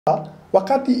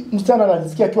wakati msichana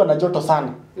anasikia akiwa na joto sana.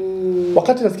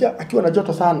 Wakati anasikia akiwa na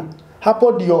joto sana,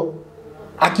 hapo ndio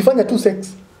akifanya tu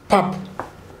sex, pap,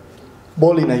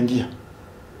 ball inaingia.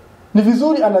 Ni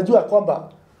vizuri anajua kwamba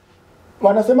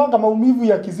wanasema kama maumivu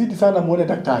yakizidi sana muone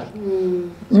daktari.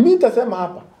 Mimi nitasema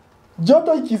hapa,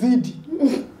 joto ikizidi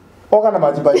oga na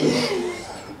maji baridi.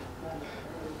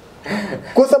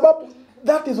 Kwa sababu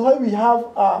that is why we have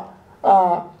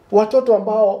watoto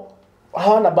ambao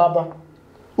hawana baba.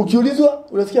 Ukiulizwa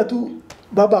unasikia tu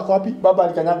baba ako wapi? Baba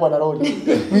alikanyagwa na lori.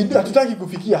 Hatutaki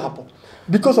kufikia hapo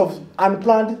because of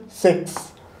unplanned sex.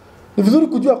 Ni vizuri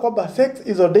kujua kwamba sex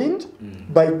is ordained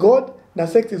by God na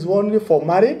sex is only for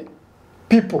married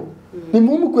people. Ni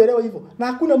muhimu kuelewa hivyo. Na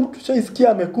hakuna mtu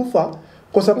shaisikia amekufa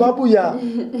kwa sababu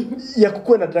ya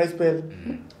kukua na dry spell.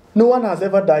 No one has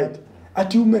ever died.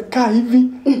 Ati umekaa hivi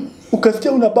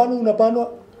ukasikia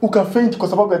unabanwa ukafaint kwa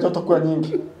sababu ya joto kuwa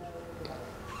nyingi.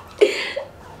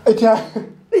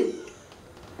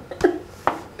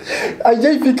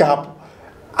 Hajaifika hapo.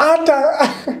 Hata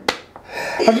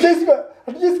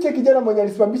hatujasikia kijana mwenye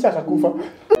alisimamisha akakufa.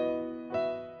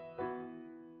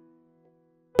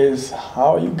 Yes,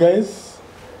 how are you guys?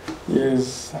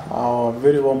 Yes,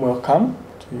 very warm welcome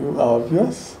to you, our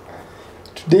viewers.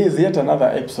 Today is yet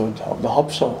another episode of the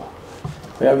Hope Show,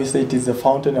 where we say it is the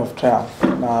fountain of triumph.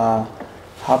 Na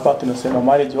hapa tunasema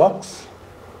marriage works.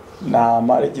 Na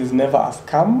marriage is never a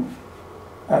scam.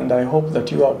 And I hope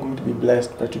that you are going to be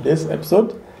blessed by today's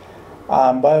episode. We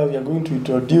are going to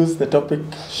introduce the topic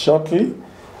shortly.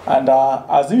 And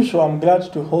as usual, I'm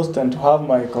glad to host and to have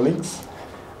my colleagues.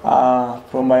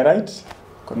 From my right,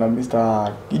 kuna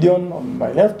Mr. Gideon. On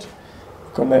my left,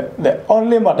 kuna the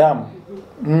only madam.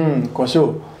 Kwa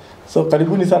show. So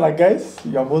karibuni sana guys,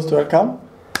 you are most welcome.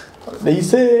 They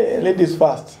say ladies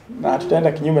first. Na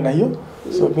tutaenda kinyume na hiyo.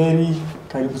 So Mary,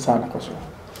 karibu sana kwa show.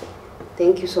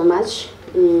 Thank you so much.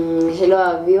 Hello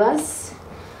our viewers.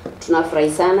 Tunafurahi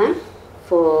sana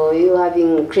for you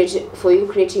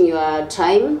creating your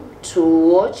time to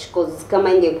watch, because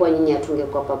kama ingekuwa nyinyi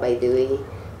hatungekuwa hapa by the way,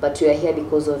 but we are here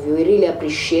because of you. We really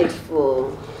appreciate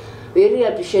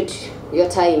your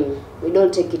time. We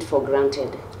don't take it for granted.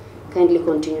 Kindly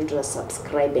continue to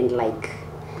subscribe and like.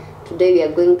 Today we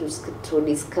are going to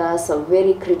discuss a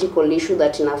very critical issue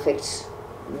that affects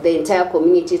the entire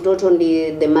community, not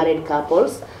only the married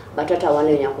couples, but hata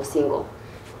wale wenye wako single.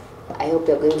 I hope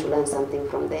you are going to learn something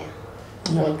from there.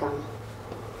 Yeah. Welcome.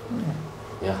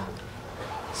 Yeah.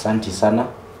 Asante sana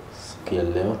siku ya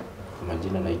leo.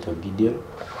 Majina naitwa Gideon.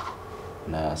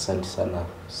 Na asante sana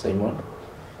Simon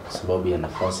sababu ya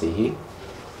nafasi hii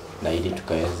na ili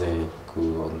tukaweze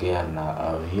kuongea na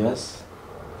our viewers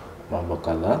mambo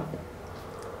kadhaa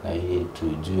na ili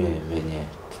tujue venye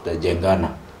tutajengana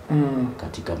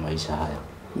katika maisha haya.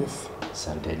 Yes.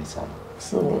 Asanteni sana.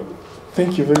 So,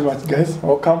 thank you very much guys.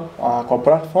 Welcome kwa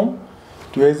platform.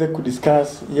 Tuweze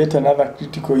discuss yet another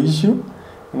critical issue.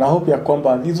 And I hope ya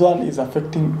kwamba this one is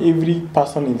affecting every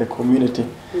person in the community.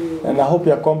 And I hope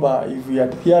ya kwamba if we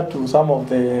adhere to some of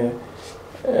the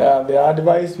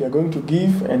advice we are going to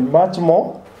give and much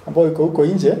more ambayo iko huko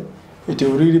nje, it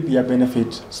will really be a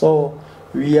benefit. So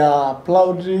we are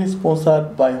proudly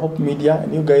sponsored by Hope Media,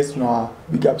 and you guys know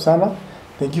big up sana.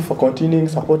 Thank you for continuing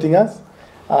supporting us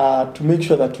to make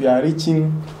sure that we are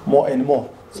reaching more and more.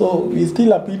 So we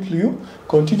still appeal to you,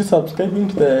 continue subscribing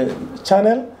to the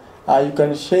channel. You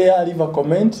can share, leave a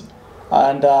comment,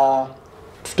 and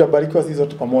tutabarikiwa sisi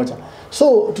zote pamoja.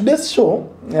 So today's show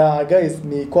guys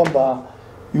ni kwamba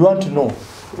you want to know.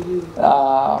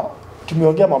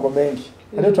 Tumeongea mambo mengi.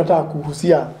 Leo tunataka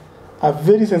kuhusia a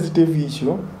very sensitive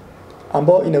issue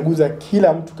ambao inaguza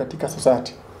kila mtu katika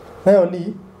society. Nayo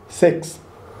ni sex.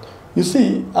 You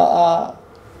see,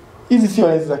 hizi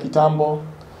sio enzi za kitambo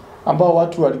ambao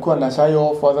watu walikuwa na shy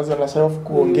off, wazazi wana shy off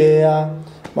kuongea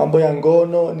mambo ya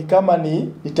ngono, ni kama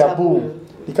ni tabu.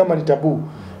 Ni kama ni tabu.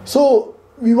 So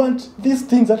we want these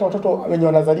things that watoto wenye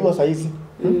wanazaliwa saa hizi.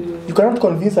 You cannot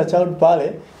convince a child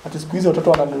pale ati siku hizi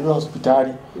watoto wananunuliwa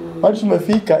hospitali. Bado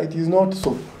tumefika, it is not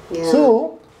so. Yeah. So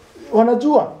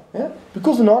wanajua,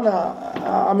 because unaona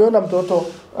ameona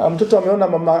mtoto ameona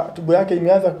mama tubo yake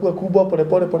imeanza kuwa kubwa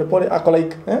pole ako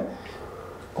like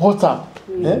what's up?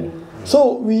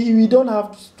 So we don't have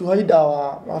to hide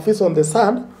our face on the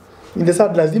sand. In the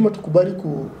sand lazima tukubali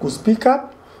ku speak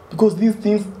up, because these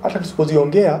things hata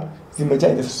tusipoziongea zimejaa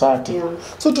in the society. Yeah.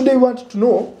 So today we want to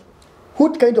know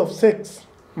what kind of sex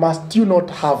must you not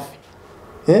have?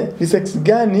 Ni sex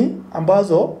gani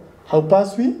ambazo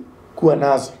haupaswi kuwa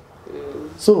nazo?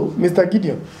 So Mr.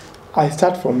 Gideon, I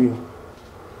start from you.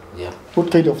 Yeah.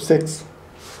 What kind of sex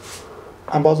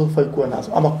ambazo hufai kuwa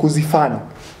nazo ama kuzifanya?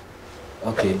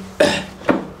 Okay.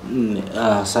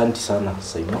 Asante sana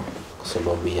Simon, kwa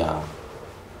sababu ya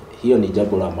hiyo ni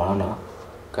jambo la maana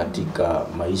katika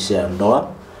maisha ya ndoa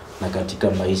na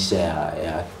katika maisha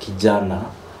ya kijana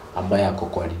ambaye ako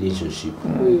kwa relationship.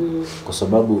 Kwa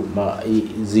sababu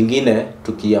zingine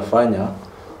tukiyafanya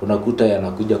unakuta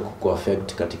yanakuja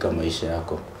kukuaffect katika maisha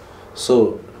yako.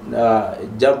 So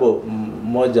jambo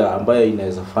moja ambayo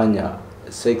inaweza fanya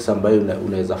sex ambayo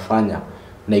unaweza fanya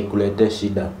na ikulete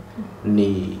shida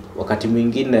ni wakati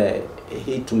mwingine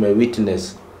hii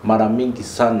tumewitness mara mingi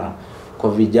sana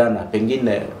kwa vijana.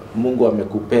 Pengine Mungu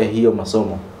amekupea hiyo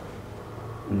masomo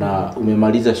na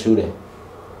umemaliza shule,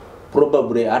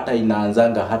 probably hata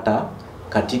inaanzanga hata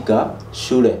katika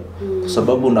shule, kwa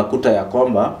sababu unakuta ya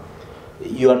kwamba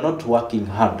you are not working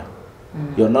hard,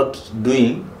 you are not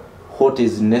doing what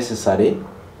is necessary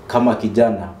kama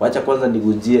kijana. Wacha kwanza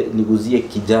niguzie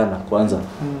kijana kwanza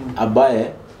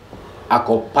ambaye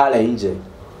ako pale nje.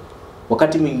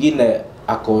 Wakati mwingine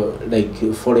ako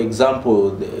like for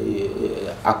example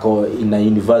ako in a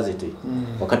university.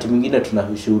 Wakati mwingine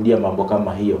tunashuhudia mambo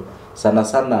kama hiyo sana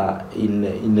sana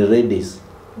in ladies,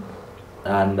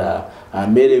 and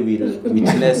Mary will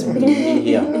witness me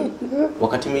here.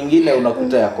 Wakati mwingine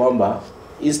unakuta ya kwamba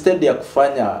instead ya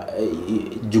kufanya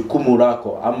jukumu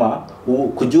lako ama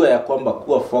kujua ya kwamba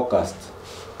kuwa focused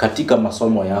katika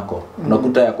masomo yako,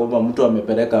 unakuta ya kwamba mtu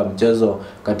amepeleka mchezo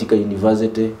katika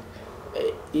university,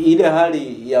 ile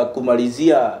hali ya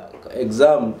kumalizia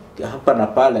exam hapa na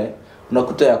pale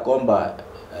unakuta ya kwamba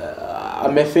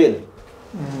amefail.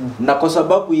 Na kwa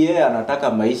sababu yeye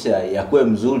anataka maisha yakuwe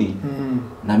mzuri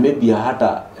na maybe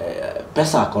hata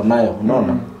pesa ako nayo,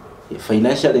 unaona,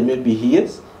 financially maybe he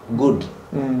is good,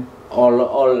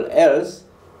 all else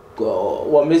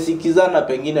wamesikizana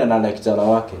pengine na lecturer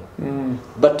wake,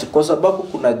 but kwa sababu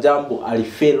kuna jambo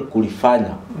alifail kulifanya,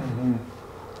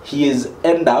 he is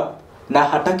end up na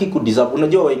hataki kudisappoint.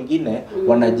 Unajua wengine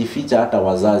wanajificha hata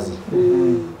wazazi.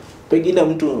 Pengine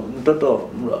mtoto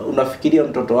unafikiria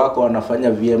mtoto wako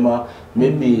anafanya vyema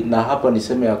maybe, na hapa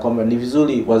niseme ya kwamba ni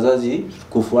vizuri wazazi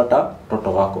kufuata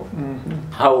mtoto wako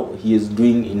how he is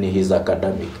doing in his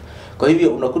academic. Kwa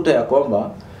hivyo unakuta ya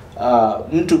kwamba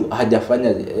mtu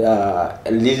hajafanya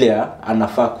lile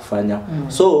anafaa kufanya.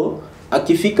 So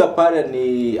akifika pale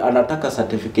ni anataka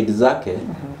certificate zake,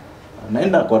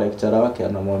 anaenda kwa lecturer wake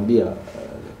anamwambia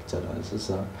lecturer,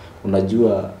 sasa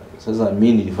unajua sasa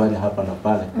mimi nilifanya hapa na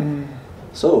pale.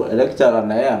 So lecturer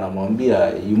na yeye anamwambia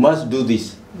you must do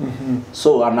this.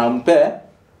 So anampe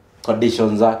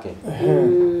conditions zake.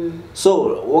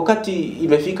 So wakati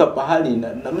imefika pahali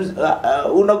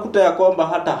unakuta ya kwamba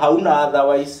hata hauna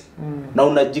otherwise, na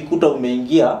unajikuta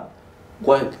umeingia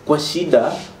kwa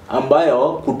shida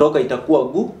ambayo kutoka itakuwa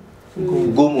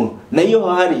gumu. Na hiyo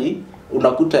hali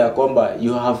unakuta ya kwamba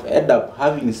you have end up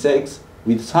having sex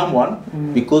with someone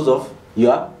because of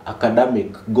your academic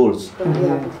goals.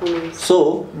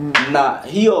 So na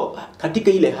hiyo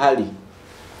katika ile hali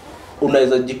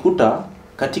unaweza jikuta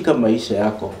katika maisha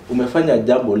yako umefanya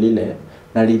jambo lile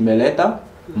na limeleta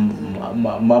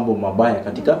mambo mabaya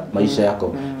katika maisha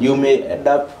yako. You may end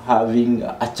up having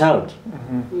a child.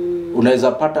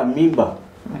 Unaweza pata mimba,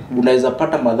 unaweza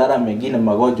pata madhara mengine,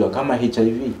 magonjwa kama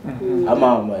HIV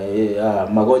ama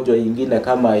magonjwa mengine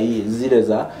kama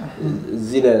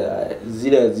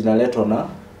zile zinaletwa na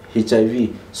HIV.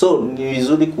 So ni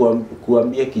vizuri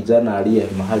kuambia kijana aliye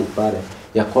mahali pale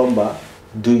ya kwamba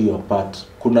do your part.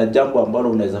 Kuna jambo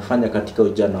ambalo unaweza fanya katika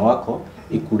ujana wako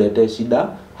ikuletee shida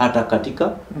hata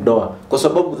katika ndoa, kwa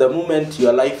sababu the moment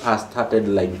your life has started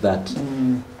like that,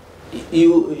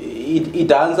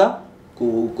 itaanza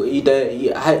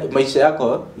maisha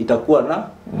yako itakuwa na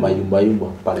mayumba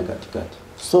pale katikati.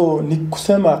 So ni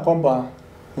kusema kwamba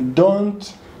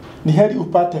ni heri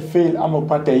upate fail ama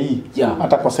upate hii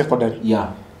hata kwa secondary,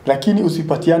 lakini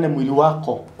usipatiane mwili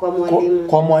wako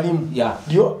kwa mwalimu.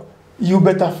 You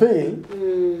better fail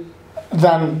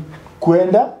than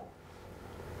kuenda.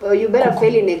 You better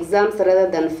fail in exams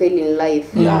rather than fail in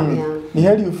life. Ni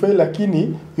heri you fail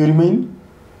lakini you remain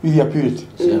with your purity.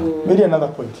 Maybe another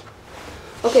point.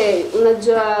 Okay,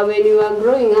 unajua when you are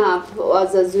growing up,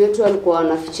 wazazi wetu walikuwa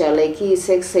wanaficha like hii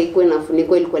sex haikuwa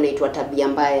inafunikwa, ilikuwa inaitwa tabia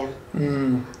mbaya.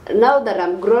 Now that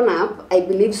I'm grown up, I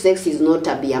believe sex is not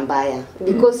tabia mbaya,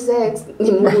 because sex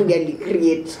ni Mungu ndiye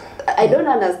alicreate. I don't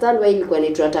understand why ilikuwa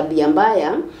inaitwa tabia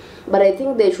mbaya, but I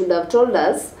think they should have told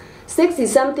us sex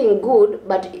is something good,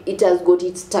 but it has got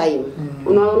its time.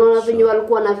 Unaona venye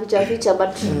walikuwa wanaficha, but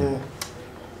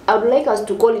I would like us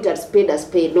to call it a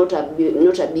spade, not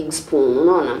a big spoon,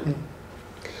 unaona?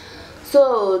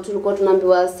 So tulikuwa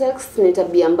tunaambiwa sex ni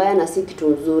tabia mbaya na si kitu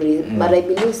nzuri, but I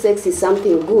believe sex is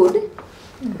something good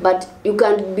but you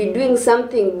can be doing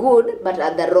something good but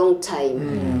at the wrong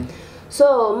time.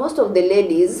 So most of the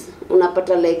ladies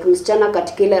unapata like msichana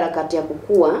katika ile harakati ya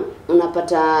kukua,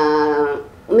 unapata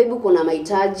maybe kuna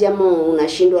mahitaji ama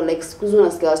unashindwa like siku hizi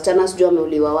unasikia wasichana sijui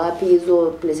wameuliwa wapi,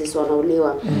 hizo places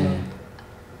wanauliwa.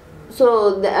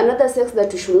 So another sex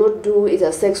that you should not do is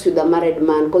a sex with a married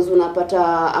man, because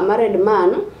unapata a married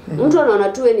man mtu anaona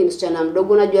tu ni msichana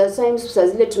mdogo. Unajua sometimes saa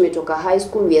zile tumetoka high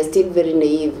school we are still very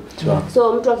naive.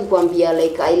 So mtu akikwambia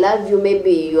like I love you,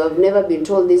 maybe you have never been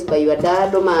told this by your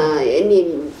dad or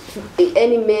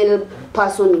any male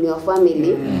person in your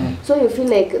family. So you feel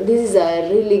like this is a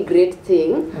really great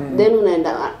thing. Then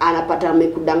unaenda anapata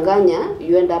amekudanganya,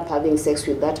 you end up having sex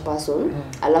with that person.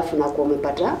 Alafu nakuwa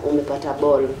umepata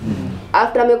ball.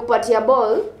 After amekupatia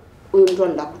ball, huyu mtu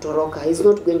anaenda kutoroka. He's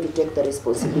not going to take the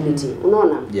responsibility.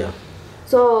 Unaona? Yeah.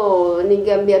 So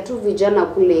ningeambia tu vijana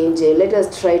kule nje, let us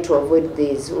try to avoid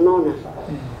this. Unaona?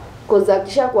 Because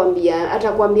akisha kwambia,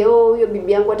 atakwambia huyo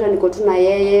bibi yangu hata niko tu na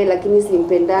yeye lakini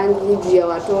simpendangi juu ya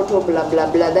watoto bla bla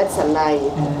bla, that's a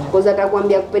lie. Because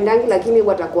atakwambia kupendangi lakini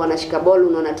watakuwa anashika ball,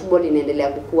 unaona tu ball inaendelea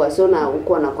kukua. So na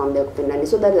uko anakwambia kupendani.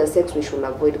 So that is a sex we should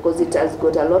avoid because it has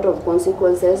got a lot of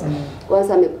consequences.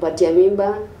 Once amekupatia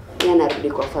mimba, yeye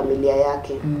anarudi kwa familia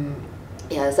yake.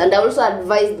 Yes, and I also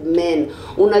advised men,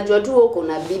 unajua tu uko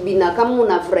na bibi na kama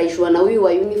unafurahishwa na huyu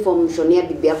wa uniform, shonia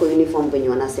bibi yako uniform venye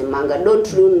wanasemanga.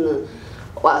 Don't ruin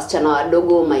wasichana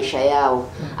wadogo maisha yao.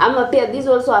 Ama pia this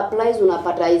also applies,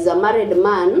 unapata is a married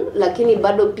man lakini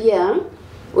bado pia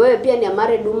wewe pia ni a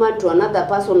married woman to another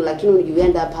person lakini you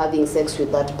end up having sex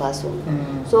with that person.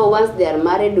 So once they are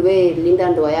married, we linda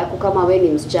ndoa yako. Kama we ni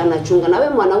msichana chunga, na we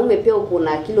mwanaume pia uko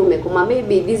na akili umekoma,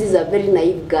 maybe this is a very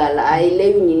naive girl,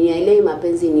 aielewi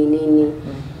mapenzi ni nini.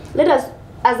 Let us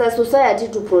as a society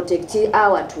to protect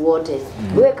our watu wote.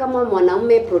 Wewe kama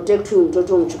mwanaume protect huyu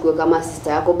mtoto, umchukue kama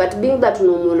sister yako, but being that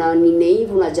unamuona ni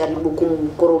naive, unajaribu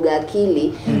kumkoroga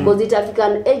akili because itafika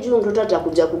age mtoto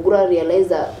atakuja kugura realize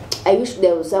that I wish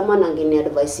there was someone angeni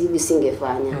advice hivi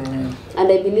singefanya.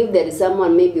 And I believe there is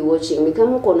someone maybe watching me.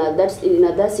 Kama uko na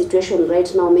that situation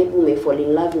right now, maybe you may fall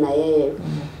in love na yeye.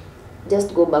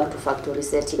 Just go back to factory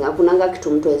setting. Hakunanga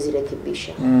kitu mtu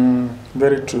azirekebisha.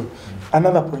 Very true.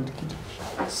 Another point kitu.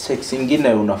 Sex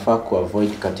ingine unafaa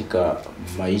kuavoid katika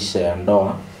maisha ya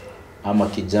ndoa ama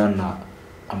kijana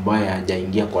ambaye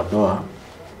hajaingia kwa ndoa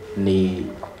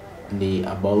ni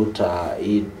about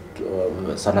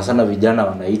sana sana vijana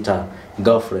wanaita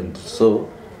girlfriend, so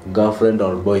girlfriend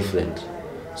or boyfriend.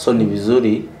 So ni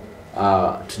vizuri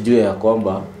tujue ya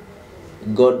kwamba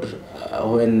God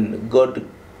when God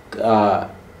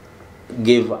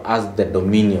gave us the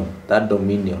dominion, that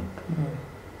dominion,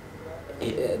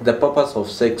 the purpose of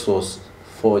sex was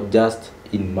for just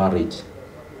in marriage.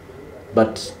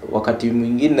 But wakati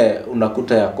mwingine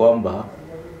unakuta ya kwamba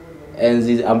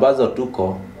enzi ambazo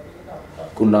tuko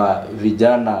kuna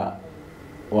vijana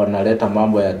wanaleta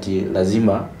mambo ya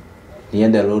lazima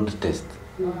niende road test.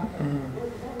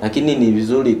 Lakini ni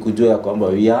vizuri kujua ya kwamba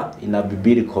we are in a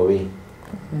biblical way.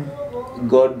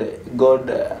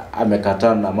 God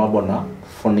amekataa na mambo na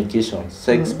fornication,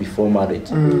 sex before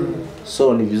marriage.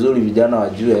 So ni vizuri vijana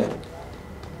wajue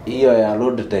hiyo ya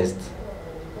road test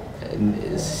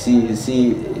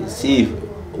si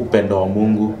upendo wa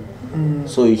Mungu.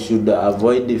 So you should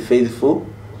avoid faithful,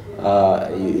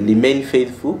 remain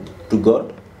faithful to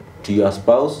God, to your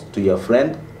spouse, to your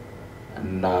friend.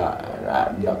 Na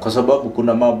kwa sababu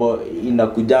kuna mambo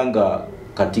inakujanga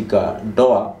katika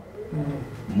ndoa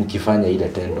mkifanya ile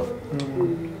tendo.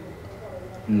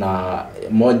 Na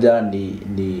moja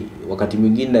ni wakati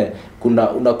mwingine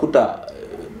kuna unakuta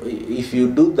if you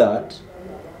do that,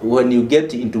 when you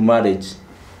get into marriage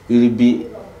you will be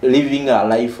living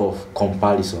a life of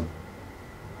comparison.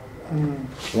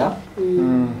 Yeah?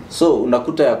 So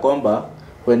unakuta ya kwamba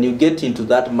when you get into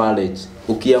that marriage,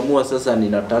 ukiamua sasa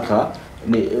ninataka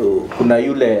kuna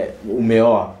yule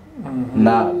umeoa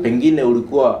na pengine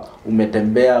ulikuwa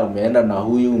umetembea, umeenda na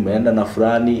huyu, umeenda na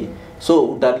fulani, so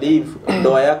utalive,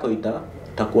 ndoa yako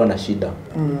itakuwa na shida.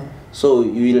 So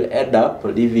you will end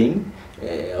up living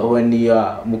when you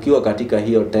are mkiwa katika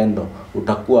hiyo tendo,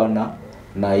 utakuwa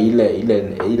na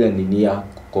ile nini ya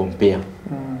compare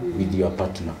with your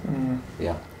partner.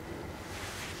 Yeah.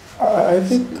 I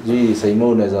think Simon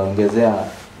unaweza ongezea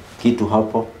kitu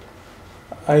hapo.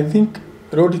 I think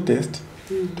road test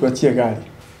tuachie gari.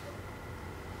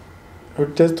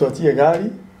 Road test tuachie gari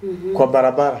kwa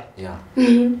barabara. Yeah.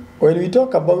 When we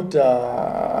talk about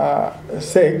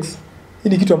sex, hii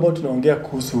ni kitu ambacho tunaongea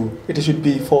kuhusu, it should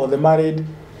be for the married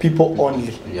people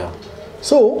only. Yeah.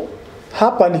 So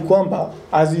hapa ni kwamba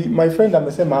as my friend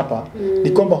amesema hapa ni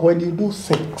kwamba when you do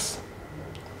sex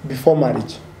before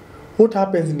marriage, what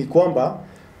happens ni kwamba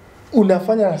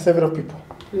unafanya na several people.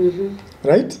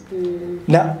 Right?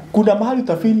 Na kuna mahali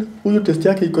utafeel huyu test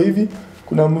yake iko hivi,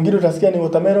 kuna mwingine utasikia ni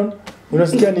watermelon,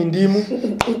 unasikia ni ndimu,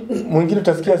 mwingine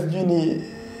utasikia sijui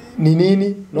ni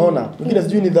nini, unaona? Mwingine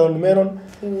sijui ni thorn melon.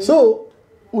 So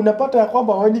unapata ya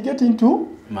kwamba when you get into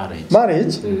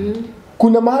marriage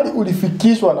kuna mahali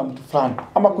ulifikishwa na mtu fulani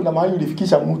ama kuna mahali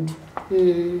ulifikisha mtu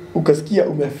ukasikia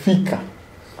umefika.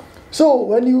 So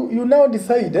when you now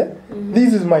decide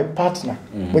this is my partner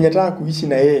mwenye nataka kuishi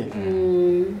na yeye,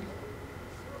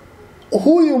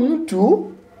 huyu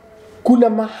mtu kuna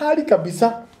mahali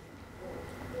kabisa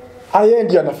aye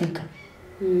ndiye anafika.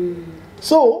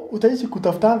 So utaishi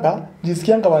kutafutanga,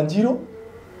 nisikianga Wanjiro,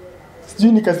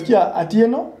 sijui nikasikia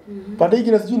Atieno, baadaye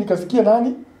kile sijui nikasikia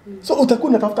nani. So utakuwa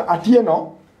unatafuta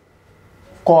Atieno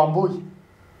kwa Wambui.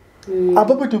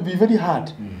 Ambapo it will be very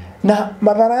hard. Na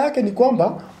madhara yake ni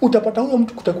kwamba utapata huyo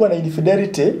mtu kutakuwa na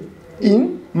infidelity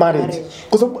in marriage.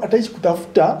 Kwa sababu ataishi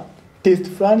kutafuta taste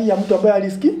fulani ya mtu ambaye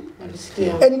alisikia.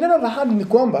 And another hard ni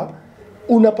kwamba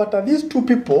unapata these two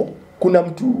people, kuna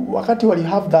mtu wakati wali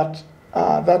have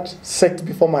that sex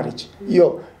before marriage,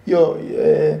 hiyo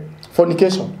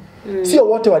fornication, sio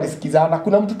wote walisikizana.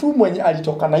 Kuna mtu tu mwenye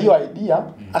alitoka na hiyo idea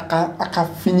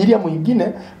akafinyilia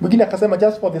mwingine akasema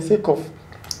just for the sake of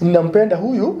ninampenda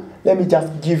huyu, let me just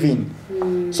give in.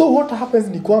 So what happens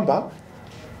ni kwamba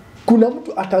kuna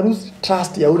mtu ataruse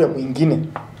trust ya yule mwingine,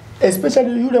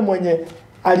 especially yule mwenye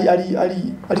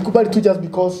alikubali tu just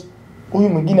because huyu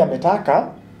mwingine ametaka.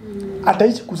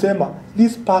 Ataishi kusema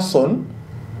this person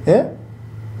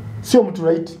sio mtu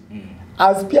right.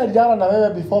 As pia alijana na wewe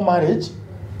before marriage,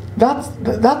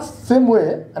 that's same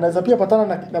way anaweza pia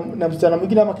patana na msichana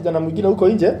mwingine ama kijana mwingine huko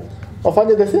nje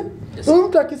wafanye the same. So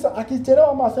mtu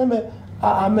akichelewa ama aseme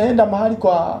ameenda mahali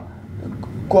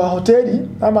kwa hoteli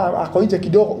ama ako nje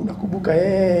kidogo, unakumbuka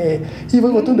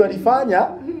hivyo tu ndio alifanya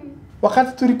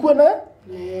wakati tulikuwa naye.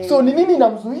 So ni nini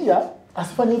inamzuia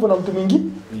asifanye hivyo na mtu mwingine?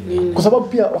 Kwa sababu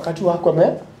pia wakati wako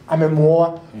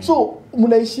amemuoa. So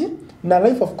mnaishi na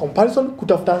life of comparison,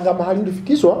 kutafutanga mahali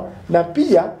ulifikishwa, na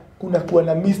pia kuna kuwa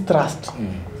na mistrust.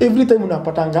 Every time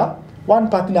unapatanga one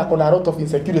partner akona a lot of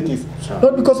insecurities.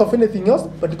 Not because of anything else,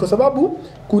 but because sababu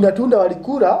kuna tunda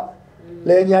walikula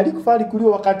lenye alikufali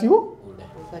kuliwa wakati huo.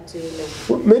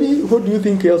 Mary, what do you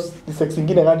think else the sex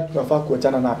ingine gani tunafaa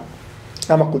kuachana nayo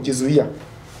ama kujizuia?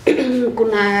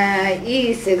 Kuna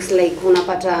hii sex like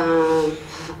unapata,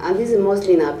 and this is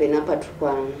mostly happen hapa tu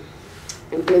kwa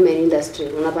employment industry.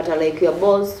 Unapata like your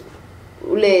boss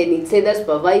ule ni either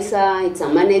supervisor, it's a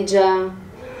manager.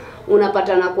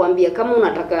 Unapata na kuambia kama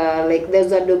unataka like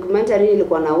there's a documentary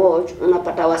nilikuwa na watch,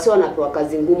 unapata wasi wanapewa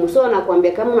kazi ngumu. So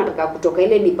anakuambia kama unataka kutoka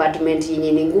ile department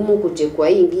yenye ni ngumu kuche kwa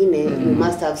hii nyingine, you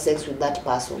must have sex with that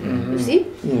person. You see?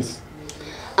 Yes.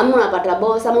 Ama unapata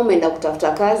boss, ama umeenda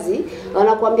kutafuta kazi,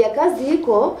 wanakuambia kazi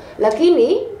iko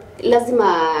lakini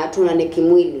lazima tunane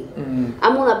kimwili.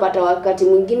 Ama unapata wakati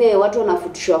mwingine watu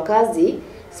wanafutishwa kazi,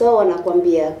 so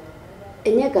wanakuambia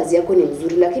enye kazi yako ni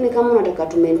nzuri lakini kama unataka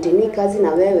tu maintain kazi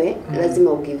na wewe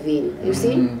lazima ugive in. You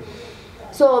see?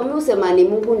 So mimi usema ni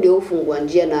Mungu ndio ufungua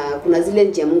njia na kuna zile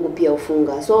njia Mungu pia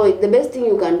ufunga. So the best thing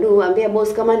you can do, ambia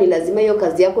boss kama ni lazima hiyo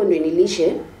kazi yako ndio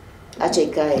nilishe, acha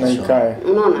ikae.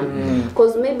 Unaona?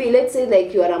 Because maybe let's say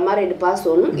like you are a married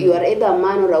person, you are either a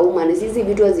man or a woman. Hizi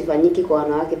vitu hazifanyiki kwa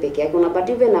wanawake peke yake.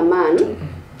 Unapata even a man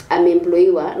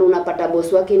ameemployiwa na unapata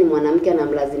boss wake ni mwanamke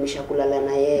anamlazimisha kulala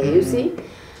na yeye. You see?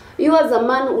 You as a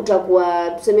man utakuwa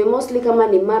tuseme mostly kama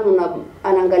ni man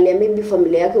anaangalia maybe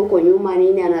familia yake huko nyuma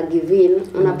nini ana give in,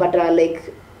 unapata like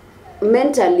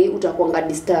mentally utakuwa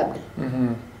disturbed.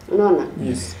 Unaona?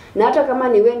 Yes. Na hata kama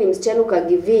ni wewe ni msichana uka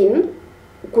give in,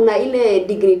 kuna ile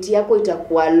dignity yako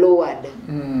itakuwa lowered.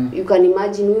 You can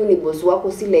imagine huyu ni boss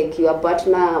wako, si like your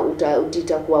partner,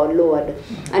 utakuwa lowered.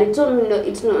 And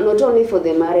it's not only for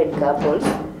the married couples.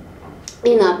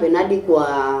 Happen hadi kwa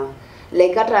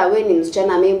like hata wewe ni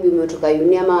msichana maybe umetoka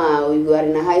uni ama you are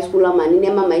in a high school ama nini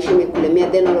ama maisha imekulemea,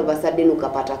 then all of a sudden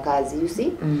ukapata kazi, you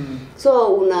see? So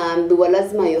unaambiwa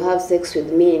lazima you have sex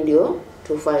with me ndio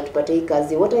tupate hii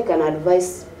kazi. What I can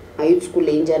advise my youth school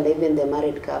age and even the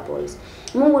married couples,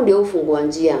 Mungu ndio ufungua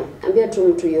njia. Ambia tu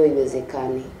mtu hiyo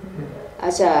iwezekane.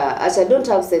 Acha don't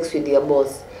have sex with your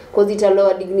boss because it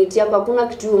lower dignity yako. Hakuna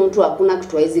kitu mtu hakuna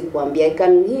kitu haizi kuambia.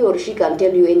 He or she can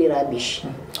tell you any rubbish.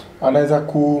 Anaweza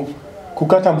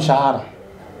kukata mshahara.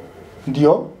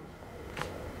 Ndio?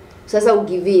 Sasa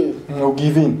ugive in.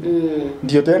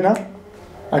 Ndio tena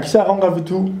akishakonga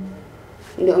vitu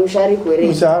ndio mshahara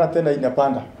kuereza. Mshahara tena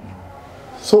inapanda.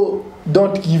 So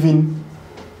don't give in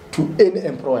to any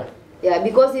employer. Yeah,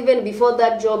 because even before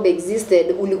that job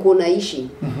existed, ulikuwa unaishi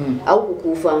au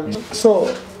kukufa. So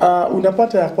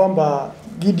unapata ya kwamba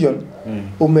Gideon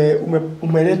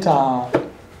umeleta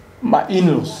ma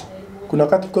in-laws. Kuna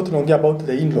wakati kwa tunaongea about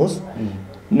the in-laws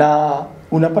na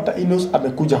unapata in-laws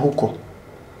amekuja huko.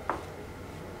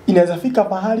 Inaweza fika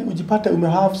pahali ujipate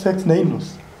have sex na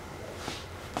in-laws.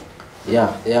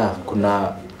 Yeah,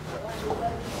 kuna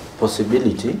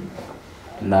possibility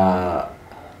na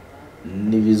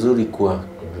ni vizuri kuwa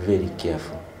very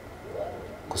careful.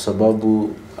 Kwa sababu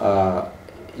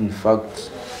in fact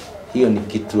hiyo ni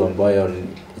kitu ambayo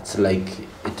it's like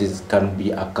can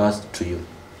be a curse to you.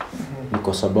 Ni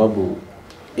kwa sababu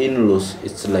in-laws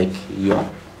it's like your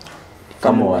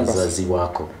kama wazazi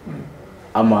wako.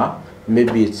 Ama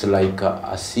maybe it's like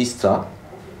a sister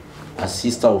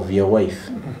of your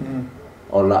wife.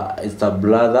 Or it's a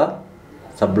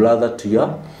brother to your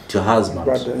husband.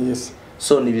 Brother, yes.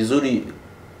 So ni vizuri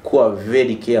kuwa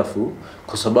very careful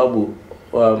kwa sababu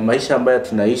maisha ambayo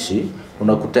tunaishi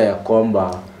unakuta ya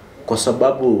kwamba kwa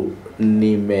sababu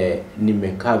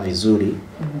nimekaa vizuri,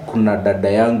 kuna dada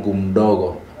yangu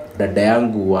mdogo, dada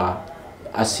yangu wa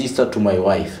a sister to my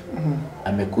wife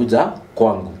amekuja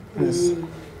kwangu. Yes.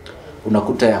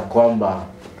 Unakuta ya kwamba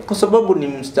kwa sababu ni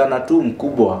msichana tu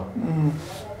mkubwa,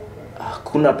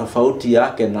 kuna tofauti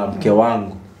yake na mke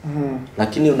wangu.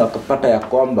 Lakini unakapata ya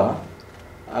kwamba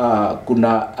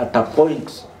kuna at a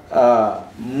point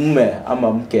mume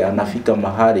ama mke anafika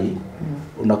mahali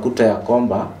unakuta ya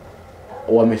kwamba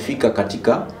wamefika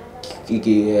katika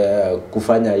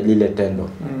kufanya lile tendo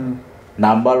na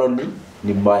ambalo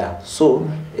ni mbaya. So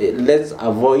let's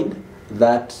avoid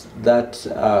that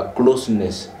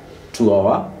closeness to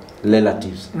our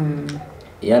relatives.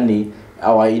 Yani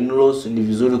our in-laws ni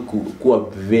vizuri kuwa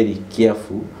very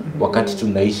careful wakati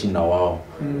tunaishi na wao.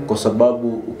 Kwa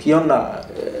sababu ukiona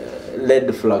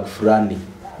red flag fulani,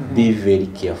 be very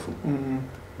careful.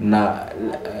 Na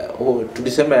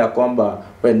tulisema ya kwamba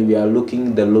when we are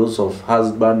looking the laws of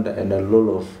husband and the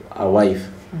law of a wife,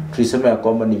 tulisema ya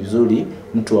kwamba ni vizuri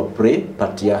mtu wa pray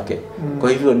part yake. Kwa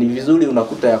hivyo ni vizuri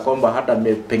unakuta ya kwamba hata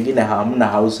pengine hamna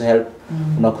house help,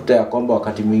 unakuta ya kwamba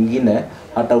wakati mwingine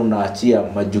hata unaachia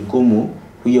majukumu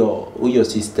huyo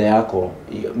sister yako,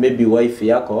 maybe wife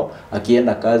yako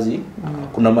akienda kazi,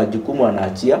 kuna majukumu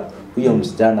anaachia huyo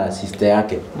msichana sister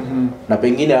yake. Na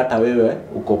pengine hata wewe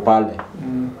uko pale.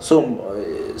 So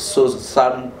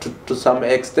to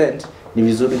some extent ni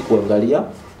vizuri kuangalia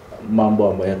mambo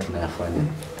ambayo tunayafanya.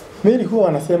 Mimi huwa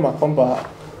anasema kwamba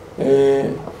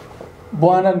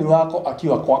bwana ni wako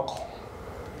akiwa kwako.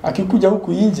 Akikuja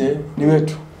huku nje ni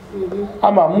wetu.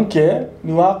 Ama mke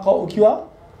ni wako ukiwa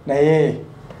na yeye.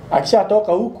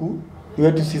 Akishatoka huku ni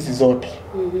wetu sisi zote.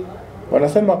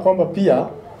 Wanasema kwamba pia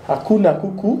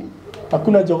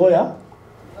hakuna jogoo ya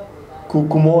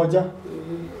kuku moja.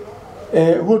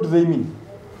 What do they mean?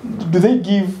 Do they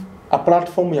give a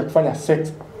platform ya kufanya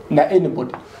sex na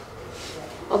anybody?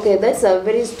 Okay, that's a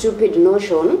very stupid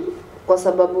notion. Kwa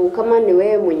sababu kama ni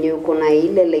wewe mwenye uko na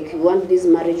ile like you want this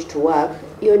marriage to work,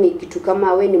 hiyo ni kitu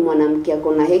kama wewe ni mwanamke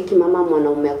ako na hekima ama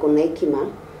mwanaume ako na hekima,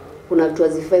 kuna vitu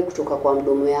hazifai kutoka kwa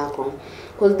mdomo yako.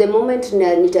 Because the moment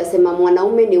nitasema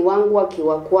mwanaume ni wangu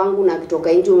akiwa kwangu na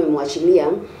akitoka nje umemwachilia,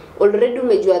 already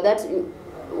umejua that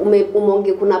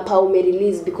umeonge kuna power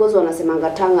release, because wanasemanga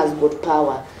tongue has got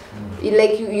power.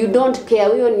 Like you don't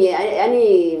care, hiyo ni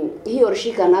yani he or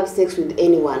she can have sex with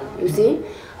anyone, you see.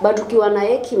 But ukiwa na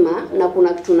hekima na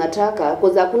kuna kitu nataka,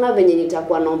 because hakuna venye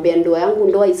nitakuwa naombea ndoa yangu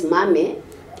ndoa isimame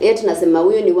eti nasema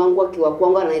huyo ni wangu akiwa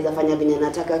kwangu anaweza fanya venye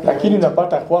nataka. Lakini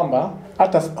unapata kwamba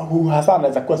hata hasa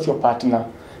anaweza kuwa sio partner,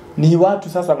 ni watu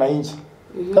sasa na nje.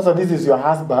 Sasa this is your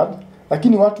husband,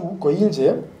 lakini watu huko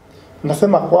nje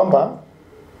nasema kwamba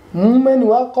mume ni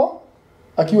wako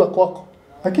akiwa kwako,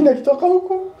 lakini akitoka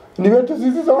huku ni wetu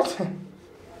sisi zote.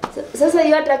 Sasa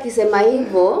hiyo hata akisema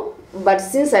hivyo, but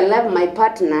since I love my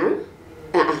partner,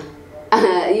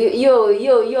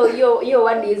 yo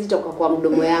word hizi toka kwa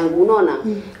mdomo yangu, unaona?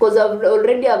 Because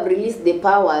I've released the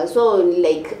power, so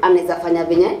like anaweza fanya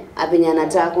venye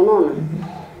anataka, unaona?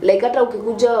 Like hata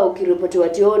ukikuja ukiripotiwa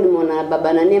tio nimeona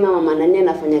baba nani mama nani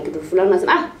anafanya kitu fulani,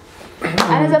 unasema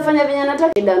anaweza fanya venye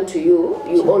anataka. Done to you,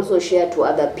 you also share to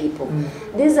other people.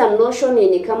 This is a notion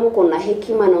yenye kama uko na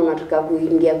hekima na unataka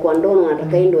kuingia kwa ndoa,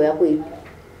 unataka ndoa yako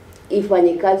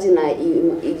ifanye kazi na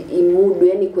imudu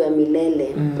yani kwa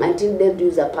milele until death do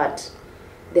us apart.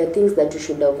 There are things that you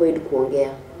should avoid kuongea.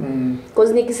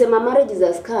 Because nikisema marriage is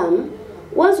a scam,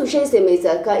 once ushaisema it's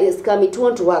a scam, it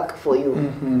won't work for you.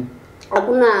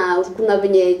 Kuna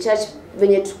venye church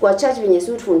venye kwa church venye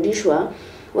sisi tufundishwa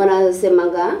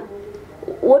wanasemanga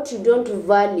what you don't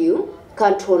value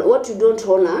can't honor, what you don't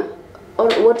honor or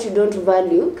what you don't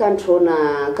value can't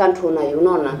honor you,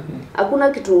 unaona. Hakuna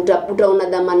kitu utaona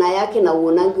dhamana yake na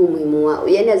uonangi umuhimu wao,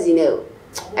 yani azine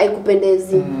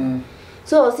haikupendezi.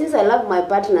 So since I love my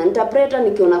partner, nitapreta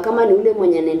nikiona kama ni ule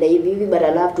mwenye nenda hivi but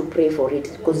I love to pray for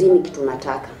it because ni kitu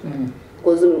nataka.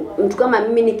 Because mtu kama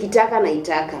mimi nikitaka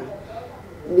naitaka.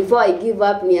 Before I give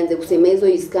up nianze kusema hizo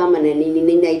is kama na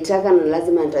nini naitaka na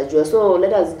lazima nitajua. So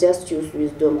let us just choose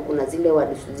wisdom. Kuna zile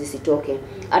wadu zisitoke.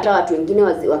 Hata watu wengine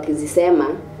wakizisema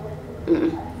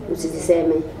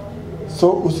usiziseme.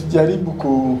 So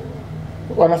usijaribu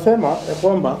wanasema ya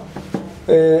kwamba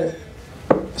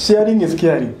sharing is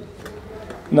caring.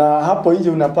 Na hapo nje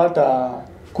unapata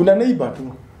kuna neighbor tu.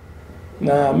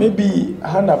 Na maybe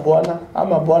hana bwana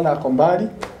ama bwana ako mbali.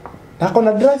 Na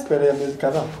kuna dry spell ya miezi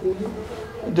kadhaa.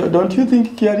 Don't you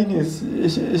think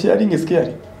sharing is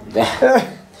caring?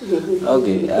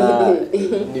 Okay,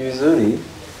 ni vizuri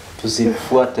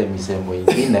tusifuate misemo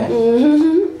ingine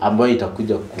ambayo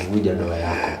itakuja kuvunja ndoa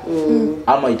yako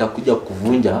ama itakuja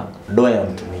kuvunja ndoa ya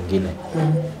mtu mwingine.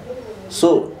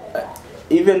 So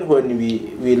even when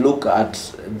we look at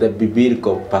the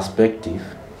biblical perspective,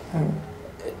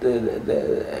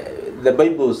 the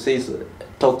Bible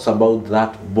talks about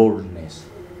that boldness,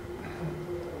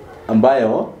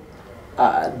 ambayo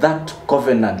that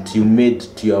covenant you made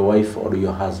to your wife or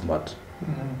your husband.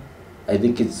 I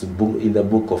think it's in the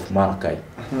book of Malachi.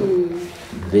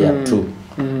 There too.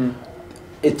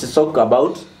 It talks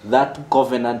about that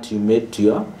covenant you made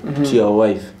to your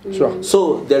wife. Sure.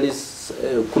 So there is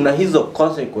kuna hizo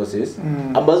consequences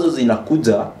ambazo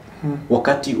zinakuja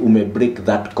wakati umebreak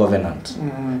that covenant.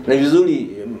 Na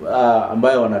vizuri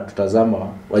ambayo wanatutazama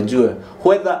wajue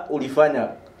whether ulifanya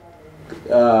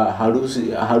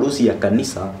harusi ya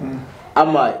kanisa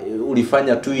ama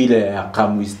ulifanya tu ile ya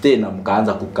kamwiste na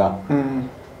mkaanza kukaa.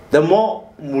 The more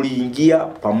mliingia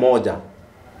pamoja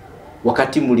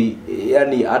wakati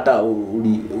yani hata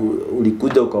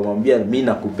ulikuja ukamwambia mimi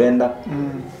nakupenda,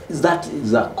 that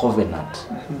is a covenant.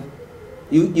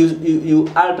 You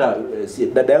alter.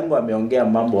 Dada yangu ameongea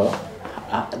mambo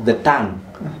the tongue,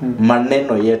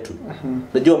 maneno yetu.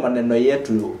 Unajua maneno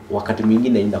yetu wakati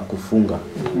mwingine inakufunga.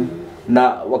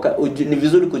 Na ni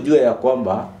vizuri kujua ya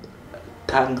kwamba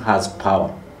tongue has power.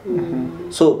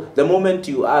 So the moment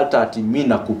you alter ati mimi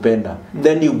nakupenda,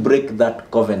 then you break that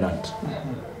covenant.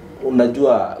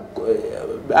 Unajua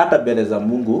hata mbele za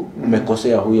Mungu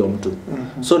umekosea huyo mtu.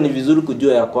 So ni vizuri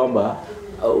kujua ya kwamba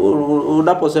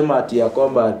unaposema ati ya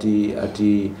kwamba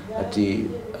ati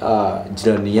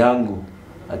jirani yangu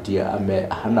ati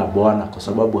hana bwana kwa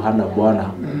sababu hana bwana,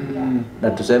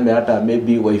 na tuseme hata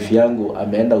maybe wife yangu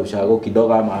ameenda ushago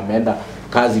kidogo ama ameenda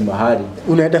kazi mahali,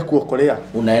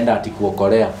 unaenda ati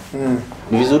kuokolea.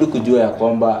 Ni vizuri kujua ya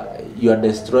kwamba you are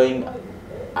destroying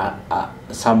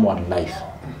someone life,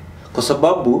 kwa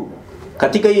sababu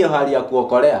katika hiyo hali ya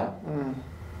kuokolea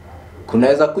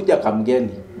kunaweza kuja kamgeni.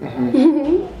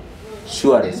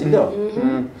 Sure, si ndio?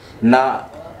 Na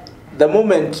the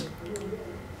moment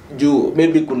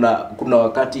maybe kuna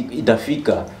wakati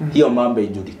itafika hiyo mambo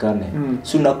ijulikane.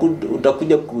 So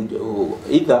utakuja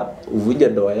either uvunje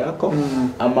ndoa yako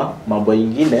ama mambo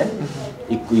ingine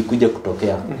ikuje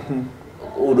kutokea.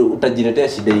 Utajiletea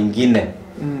shida ingine.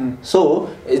 So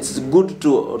it's good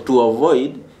to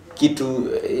avoid kitu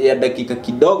ya dakika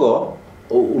kidogo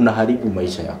unaharibu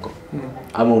maisha yako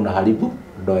ama unaharibu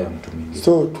ndoa ya mtu mwingine.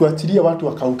 So tuachilie watu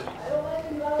wakauke.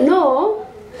 No,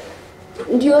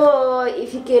 ndio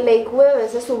ifike like wewe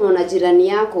sasa umeona jirani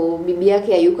yako bibi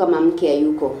yake hayuko ama mke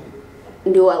hayuko,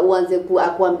 ndio uanze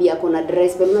kuambia kuna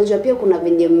dress. But unajua pia kuna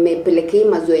venye mmepelekea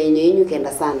mazoea yenyu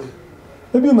kaenda sana.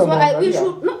 Maybe unamwangalia.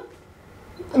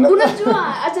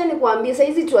 Unajua acha nikwambie sasa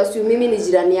hizi tu assume mimi ni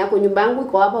jirani yako, nyumba yangu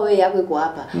iko hapa, wewe yako iko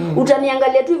hapa.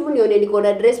 Utaniangalia tu hivi nione niko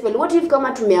na dress. But what if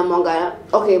kama tumeamwanga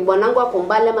okay bwanangu ako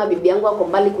mbali ama bibi yangu ako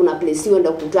mbali, kuna place hiyo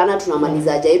ndio kukutana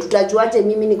tunamalizaje? Tutajuaje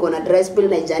mimi niko na dress bill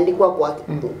na ijaandikwa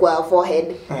kwa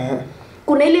forehead?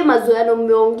 Kuna ile mazoeano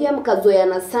mmeongea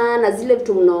mkazoeana sana, zile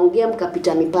vitu mnaongea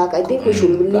mkapita mipaka. I think we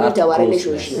should limit our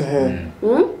relationship.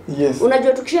 Yes.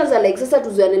 Unajua tukishaanza like sasa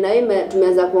tuzoeane na wewe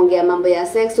tumeanza kuongea mambo ya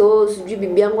sex, sijui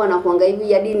bibi yangu anakuanga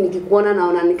hivi hadi nikikuona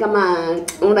naona ni kama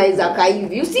unaweza kaa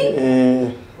hivi. You see?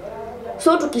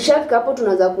 So tukishafika hapo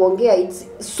tunaanza kuongea, it's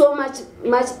so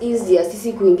much easier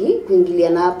sisi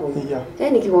kuingiliana hapo.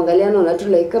 Nikikuangalia naona tu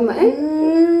like kama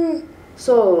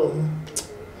so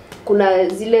kuna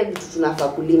zile vitu tunafaa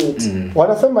kulimit.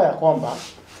 Wanasema ya kwamba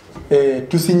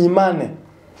tusinyimane.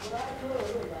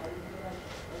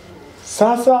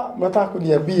 Sasa nataka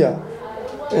kuniambia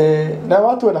na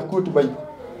watu wanakuwa tu Bible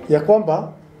ya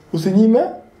kwamba usinyime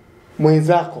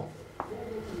mwenzako.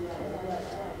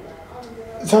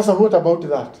 Sasa what about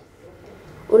that?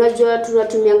 Unajua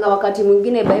tunatumianga wakati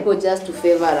mwingine Bible just to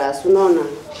favor us, unaona?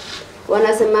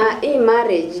 Wanasema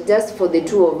marriage just for the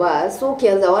two of us. So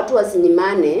ukianza watu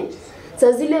wasinyimane,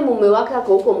 saa zile mume wake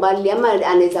ako huko mbali ama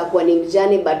anaweza kuwa ni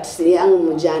mjane but si yangu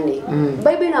mjane.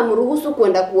 Bible inamruhusu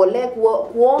kwenda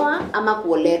kuoa ama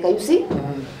kuoleka, you see?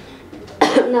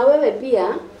 Na wewe pia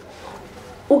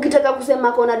ukitaka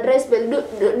kusema kuna dry spell,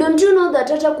 don't you know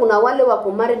that hata kuna wale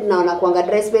wako married na wanakuanga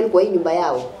dry spell kwa hii nyumba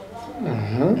yao?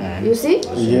 You see?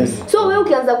 Yes. So wewe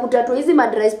ukianza kutatua hizi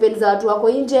dry spell za watu wako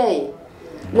nje,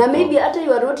 na maybe hata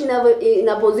you are not in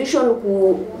a position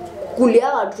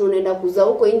kulia watu unaenda kuzaa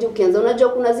huko nje, ukianza unajua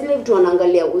kuna zile vitu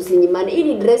wanaangalia usinyimane. Hii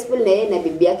ni dry spell na yeye na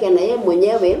bibi yake na yeye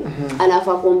mwenyewe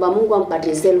anafaa kuomba Mungu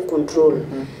ampatie self control.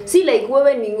 Si like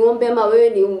wewe ni ng'ombe ama wewe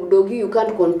ni dogi, you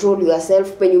can't control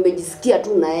yourself penye umejisikia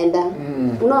tu unaenda.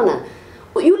 Unaona?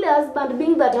 Yule husband,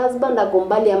 being that husband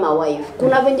akombali ama wife,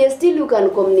 kuna venye still you can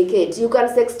communicate, you can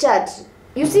sex chat,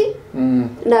 you see?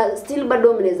 Na still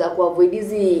bado mnaweza kuavoid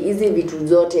hizi vitu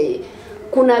zote.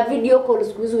 Kuna video calls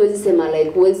siku hizi huwezi sema like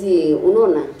huwezi,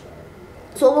 unaona?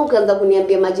 So ukaanza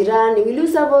kuniambia majirani, will you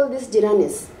serve all these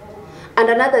jiranis? And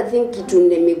another thing kitu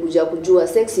nimekuja kujua,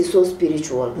 sex is so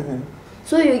spiritual.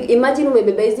 So you imagine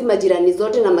umebeba hizi majirani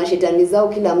zote na mashetani zao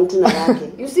kila mtu na yake.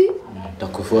 You see?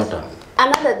 Takufuata.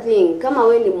 Another thing, kama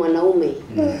wewe ni mwanaume,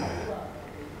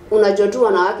 unajua tu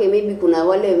wanawake maybe kuna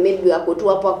wale maybe wako tu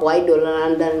hapa kwa idol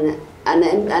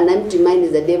an empty mind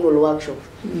is a devil workshop.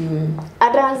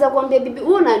 Ataanza kuambia bibi,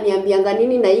 wewe unaniambianga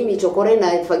nini na hii ni chokore na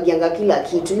fagianga kila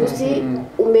kitu. You see,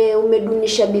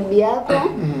 umedunisha bibi yako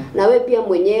na wewe pia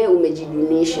mwenyewe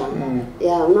umejidunisha.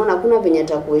 Unaona kuna venye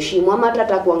atakuheshimu ama hata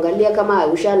atakuangalia kama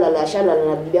ushalala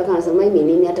na bibi yako anasema mimi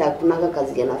nini, hata hakuna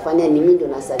kazi anafanya, ni mimi ndo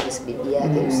na service bibi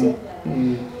yake. You see?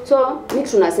 So mimi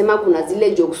tunasema kuna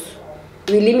zile jokes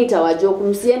we limit our joke,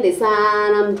 msiende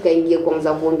sana mkaingie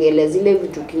kwanza kuongelea zile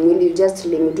vitu kimwili, just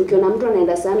limit. Ukiona mtu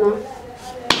anaenda sana,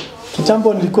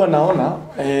 kitambo nilikuwa naona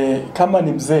kama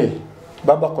ni mzee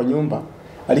baba kwa nyumba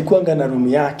alikuwa na room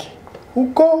yake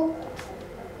huko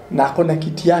na akona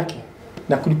kiti yake,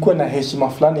 na kulikuwa na heshima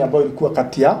fulani ambayo ilikuwa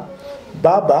kati ya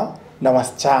baba na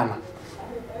wasichana,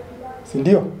 si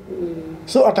ndio?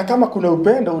 So hata kama kuna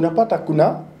upendo unapata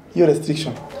kuna hiyo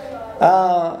restriction.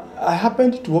 I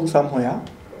happened to walk somewhere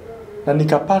na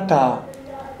nikapata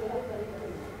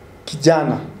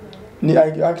kijana, ni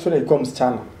actually alikuwa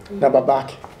msichana na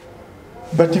babake,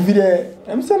 but vile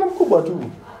msichana mkubwa tu,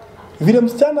 vile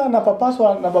msichana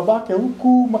anapapaswa na babake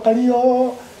huku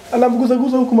makalio, anamguza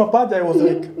huku mapaja. I was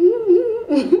like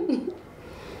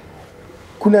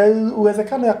kuna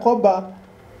uwezekano ya kwamba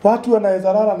watu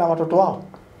wanaweza lala na watoto wao,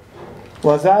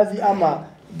 wazazi ama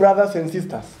brothers and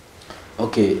sisters.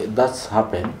 Okay, that's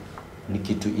happen, ni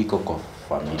kitu iko kwa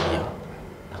familia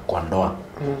na kwa ndoa.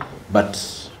 But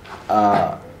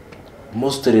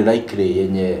most likely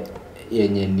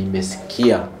yenye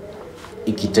nimesikia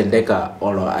ikitendeka,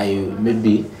 or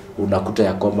maybe unakuta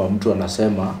ya kwamba mtu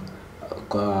anasema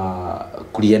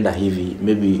kulienda hivi,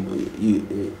 maybe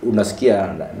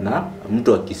unasikia na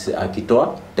mtu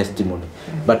akitoa testimony,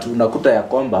 but unakuta ya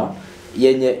kwamba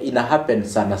yenye ina happen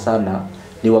sana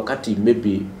ni wakati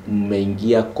maybe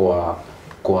mmeingia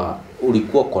kwa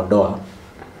ulikuwa kwa doa,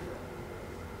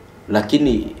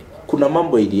 lakini kuna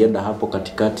mambo ilienda hapo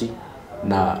katikati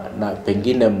na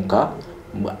pengine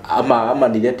ama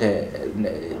nilete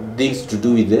things to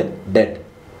do with the dead,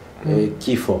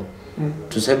 kifo.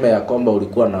 Tuseme ya kwamba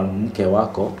ulikuwa na mke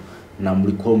wako na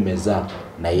mlikuwa umezaa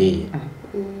na yeye,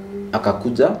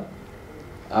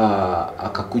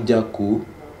 akakuja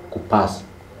kupass,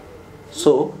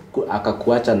 so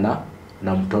akakuacha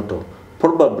na mtoto.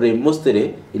 Probably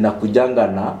mostly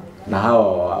inakujanga na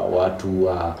hawa watu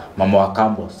mama wa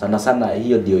kambo sana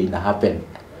hiyo ndio ina happen.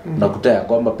 Unakuta ya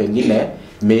kwamba pengine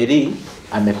Mary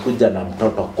amekuja na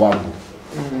mtoto kwangu,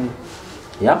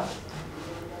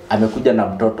 amekuja na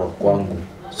mtoto kwangu,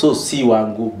 so si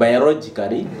wangu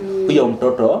biologically. Huyo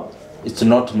mtoto it's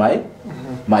not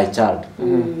my child.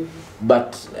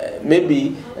 But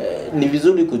maybe ni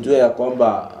vizuri kujua ya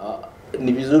kwamba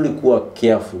ni vizuri kuwa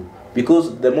careful, because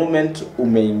the moment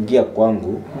umeingia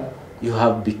kwangu you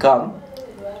have become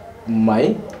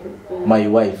my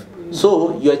wife,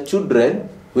 so your children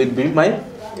will be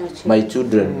my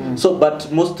children. So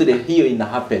but mostly hiyo ina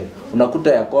happen,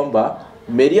 unakuta ya kwamba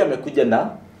Mary amekuja na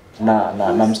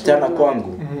msichana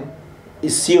kwangu,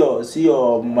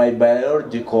 sio my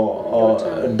biological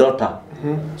daughter.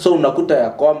 So unakuta ya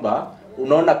kwamba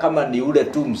unaona kama ni ule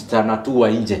tu msichana tu wa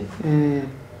nje.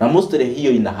 Na mostly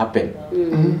hiyo ina happen.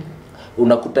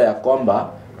 Unakuta ya kwamba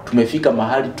tumefika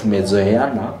mahali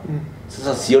tumezoeana.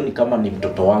 Sasa sioni kama ni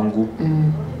mtoto wangu.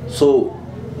 So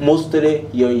mostly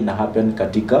hiyo ina happen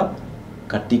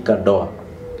katika ndoa.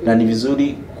 Na ni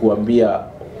vizuri kuambia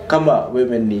kama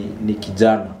wewe ni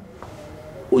kijana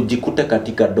ujikute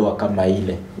katika ndoa kama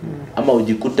ile, ama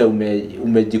ujikute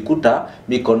umejikuta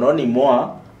mikononi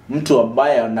mwa mtu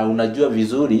ambaye na unajua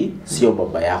vizuri sio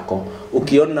baba yako.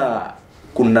 Ukiona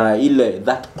kuna ile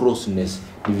that closeness,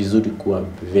 ni vizuri kuwa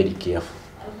very careful.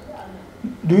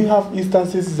 Do you have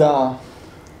instances za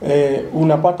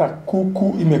unapata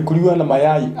kuku imekuliwa na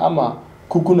mayai ama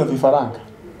kuku na vifaranga?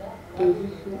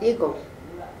 Iko.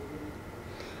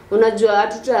 Unajua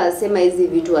hatutasema hizi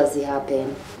vitu happen.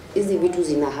 Hizi vitu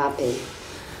zina happen.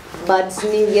 But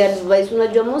ninge advice,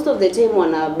 unajua most of the time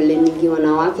wana blame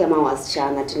wanawake ama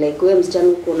wasichana, like wewe msichana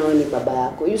uko na wewe ni baba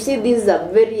yako. You see, this is a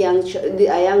very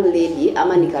young lady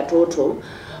ama ni katoto.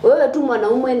 Wewe tu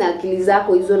mwanaume na akili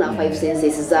zako hizo na five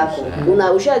senses zako.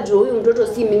 Ushajua huyu mtoto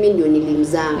si mimi ndio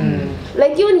nilimzaa.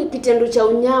 Like hiyo ni kitendo cha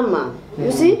unyama.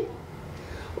 You see?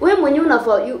 Wewe mwenyewe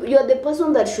unafaa, you are the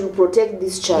person that should protect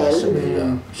this child. Yes,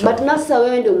 yeah. Sure. But nasa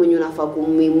wewe ndio mwenyewe unafaa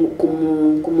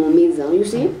kumuumiza. You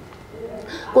see?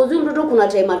 Kwa hiyo mtoto kuna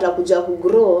time atakuja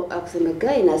kugrow akisema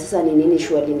kai na sasa ni nini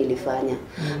shwali nilifanya.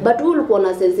 But wewe ulikuwa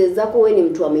na senses zako, wewe ni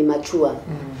mtu amemachua.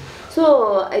 So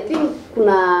I think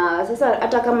kuna sasa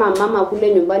hata kama mama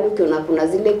kule nyumbani ukiona kuna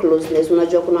zile closeness,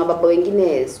 unajua kuna baba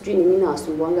wengine sijui ni nini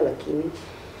wasumbuanga, lakini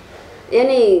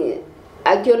yani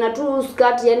akiona tu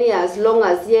skirt, yani as long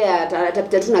as yeye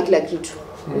atapita tu na kila kitu.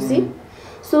 You see?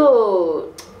 So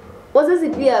wazazi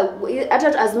pia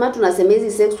hata azma tunasema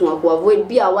hizi sex tunakuavoid,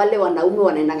 pia wale wanaume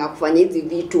wanaendanga kufanya hizi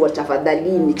vitu,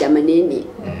 watafadhalini jamaneni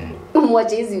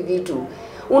mwache hizi vitu.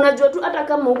 Unajua tu hata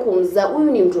kama huko mzaa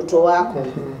huyu ni mtoto wako.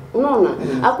 Unaona?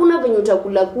 Hakuna venye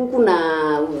utakula kuku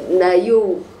na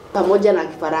hiyo pamoja na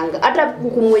kifaranga. Hata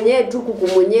kuku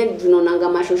mwenyewe tunaonanga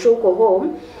mashosho huko home.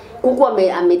 Kuku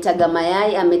ametaga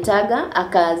mayai, ametaga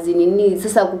akazinini,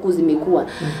 sasa kuku zimekuwa.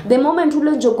 The moment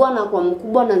ule jogoo anakuwa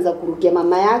mkubwa anaanza kurukia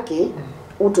mama yake,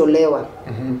 utolewa.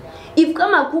 If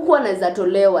kama kuku anaweza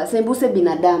tolewa, sembuse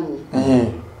binadamu.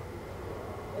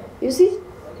 You see?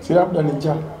 Si labda ni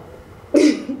njaa.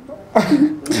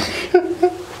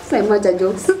 Say macha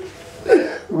jokes.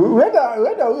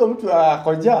 Wenda huyo mtu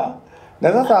akoja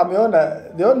na sasa ameona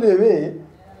the only way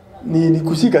ni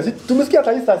kushika. Tumesikia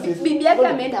hata instances. Bibi yake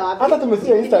ameenda wapi? Hata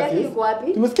tumesikia instances.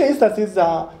 Tumesikia instances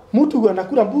za mtu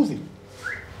anakula mbuzi,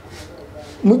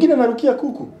 mwingine anarukia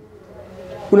kuku.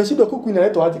 Unashindwa kuku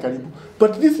inaletwa wapi karibu.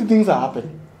 But these things are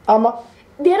happening. Ama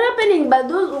they are happening, but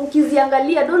those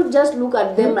ukiziangalia, don't just look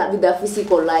at them with a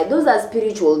physical eye. Those are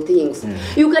spiritual things.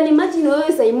 You can imagine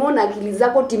wewe Simon akili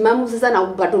zako timamu sasa na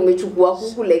kupata umechukua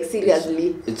kuku, like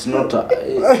seriously. It's not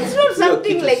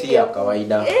something like ya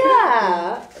kawaida.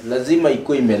 Yeah. Lazima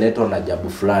iko imeletwa na jambo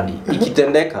fulani.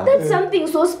 Ikitendeka, that's something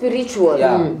so spiritual.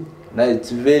 Yeah. Na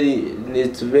it's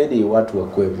very watu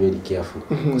wakuwe very careful.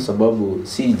 Kwa sababu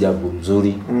si jambo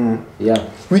mzuri. Yeah.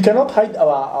 We cannot hide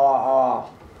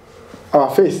our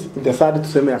face in the society,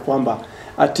 tuseme ya kwamba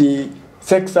ati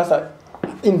sex sasa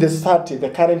in the society, the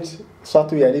current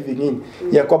society we are living in,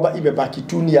 ya kwamba imebaki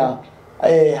tu ni ya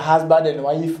husband and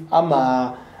wife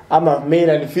ama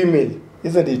male and female,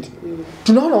 isn't it?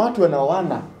 Tunaona watu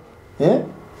wanaoana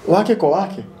wake kwa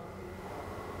wake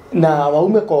na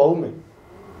waume kwa waume.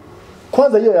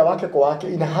 Kwanza hiyo ya wake kwa wake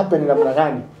ina happen namna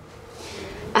gani?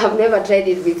 I've never tried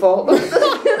it before.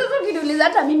 Kiduliza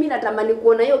hata mimi natamani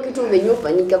kuona hiyo kitu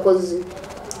umenyofanyika, cause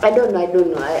I don't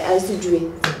know. Sijui.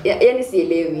 Yaani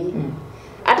sielewi.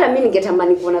 Hata mimi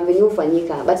ningetamani kuona venye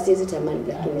ufanyika, but siwezi tamani,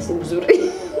 lakini si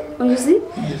mzuri. You see? Yes.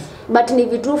 But ni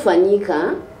vitu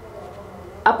ufanyika.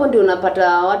 Hapo ndio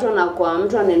unapata watu wanakuwa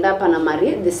mtu anaenda hapa na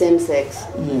marry the same sex.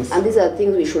 Yes. And these are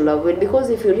things we should avoid,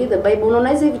 because if you read the Bible, unaona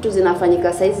hizi vitu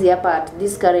zinafanyika saizi hapa at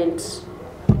this current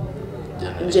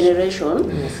generation.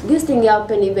 Yes. This thing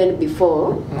happened even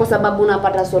before, kwa sababu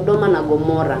unapata Sodoma na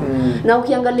Gomora. Na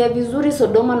ukiangalia vizuri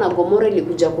Sodoma na Gomora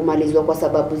ilikuja kumalizwa kwa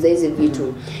sababu za hizi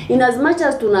vitu. In as much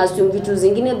as tuna assume vitu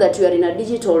zingine that we are in a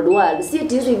digital world, si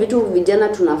hizi vitu vijana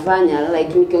tunafanya,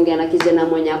 like nikiongea na kijana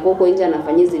mwenye huko nje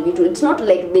anafanya hizi vitu, it's not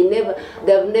like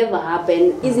they've never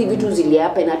happened. Hizi vitu zili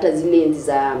happen hata zile enzi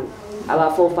za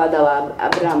our forefather wa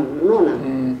Abraham, unaona?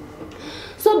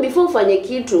 So before ufanye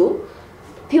kitu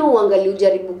pia uangalie,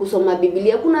 ujaribu kusoma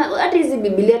Biblia. Kuna hata hizi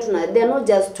Biblia they are not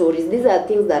just stories, these are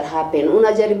things that happen.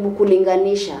 Unajaribu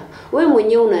kulinganisha, wewe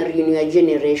mwenyewe una renew your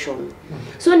generation.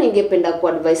 So ningependa ku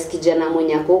advise kijana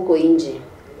mwenye huko nje,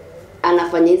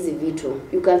 anafanya hizi vitu,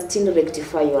 you can still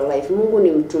rectify your life. Mungu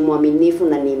ni mtu mwaminifu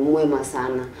na ni mwema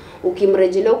sana.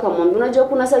 Ukimrejelea ukamwambia, unajua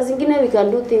kuna saa zingine we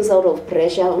can do things out of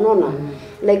pressure, unaona?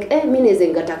 Like mimi naweza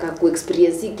ngataka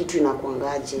kuexperience kitu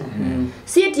inakuangaje.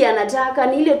 Si eti anataka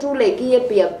ni ile tu like ile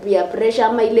pia pressure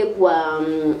ama ile kwa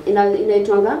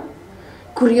inaitwanga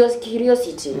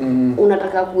curiosity.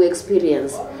 Unataka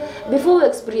kuexperience. Before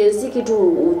experience kitu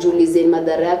ujulize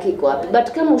madhara yake iko wapi.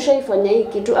 But kama ushaifanya hii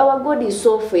kitu, our God is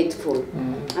so faithful.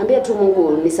 Ambia tu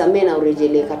Mungu nisamee na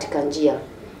urejelee katika njia.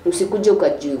 Usikuje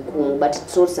ukajihukumu, but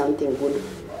it's not something good.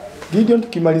 Gideon,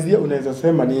 tukimalizia unaweza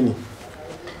sema nini?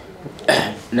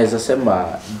 Naweza sema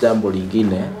jambo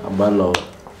lingine ambalo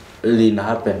lina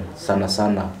happen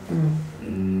sana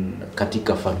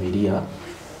katika familia,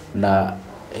 na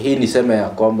hii niseme ya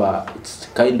kwamba it's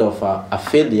kind of a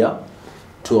failure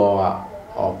to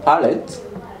our parents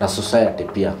na society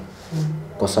pia.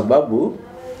 Kwa sababu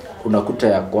unakuta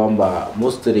ya kwamba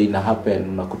mostly ina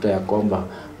happen,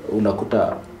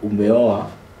 unakuta umeoa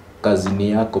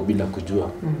kazini yako bila kujua.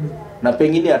 Na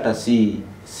pengine hata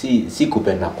si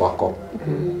kupenda kwako.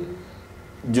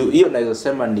 Juu hiyo naweza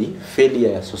sema ni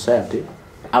failure ya society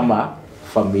ama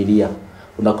familia.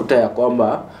 Unakuta ya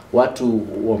kwamba watu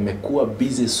wamekuwa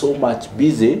busy, so much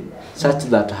busy such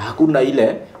that hakuna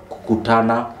ile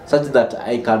kukutana, such that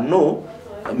I can know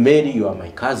Mary, you are my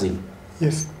cousin.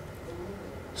 Yes.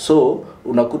 So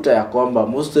unakuta ya kwamba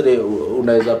mostly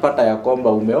unaweza pata ya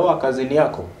kwamba umeoa kazini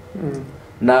yako.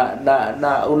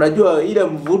 Na unajua ile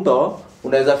mvuto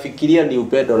unaweza fikiria ni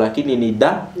upendo, lakini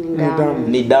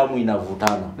ni damu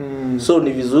inavutana. So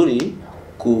ni vizuri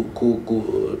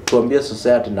tuambie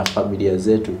society na familia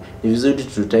zetu, ni vizuri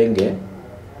tutenge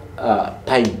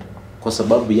time kwa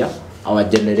sababu ya our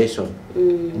generation.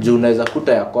 Juu unaweza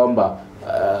kuta ya kwamba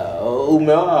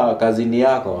umeoa kazini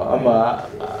yako ama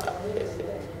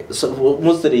so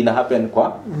mostly ina happen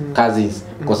kwa cousins,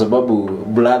 kwa sababu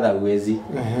brother huwezi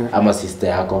ama sister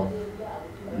yako.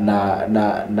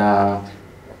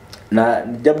 Na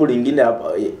jambo lingine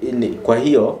kwa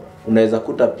hiyo unaweza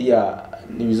kuta pia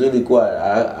ni vizuri kuwa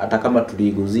hata kama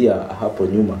tuliguzia hapo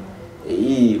nyuma,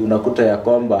 hii unakuta ya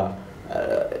kwamba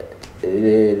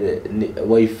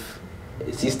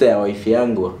sister ya wife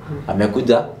yangu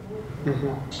amekuja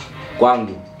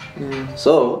kwangu.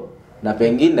 So na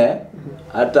pengine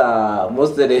hata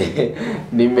mostly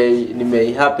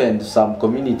nime happen to some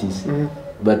communities,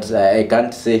 but I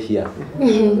can't say here.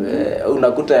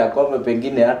 Unakuta ya kwamba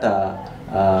pengine hata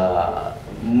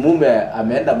mume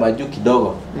ameenda majuu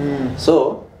kidogo.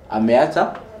 So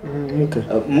ameacha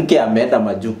mke ameenda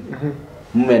majuu.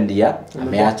 Mume ndiye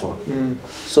ameachwa.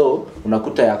 So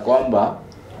unakuta ya kwamba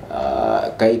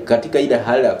katika ile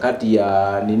hali wakati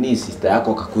ya sister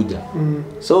yako kakuja.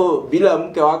 So bila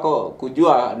mke wako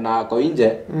kujua na ako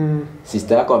nje,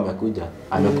 sister yako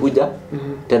amekuja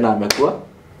tena amekuwa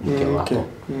mke wako.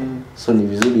 So ni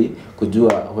vizuri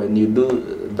kujua when you do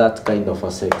that kind of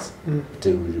a sex, it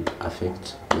will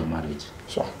affect your marriage.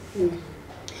 Sure.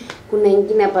 Kuna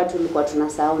ingine hapa tulikuwa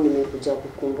tunasahau, nimekuja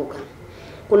kukumbuka.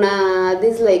 Kuna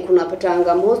this like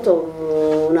unapata most of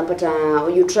unapata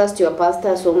you trust your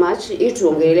pastor so much. Hii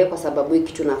tuongelee kwa sababu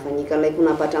hiki tunafanyika. Like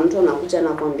unapata mtu anakuja na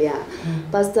kwambia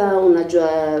pastor, unajua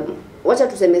wacha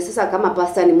tuseme sasa kama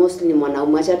pastor ni mostly ni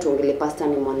mwanaume, acha tuongelee pastor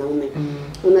ni mwanaume.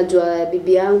 Unajua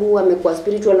bibi yangu amekuwa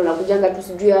spiritual, anakujanga tu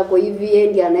sijui yako hivi, yeye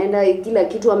ndiye anaenda kila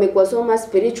kitu, amekuwa so much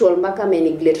spiritual mpaka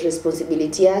neglect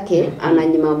responsibility yake,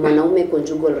 ananyima mwanaume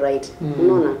conjugal right.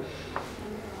 Unaona?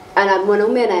 Ana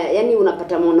mwanaume yani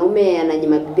unapata mwanaume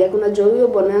ananyima bibi yake, unajua huyo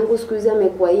bwana yangu siku hizi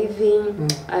amekuwa hivi,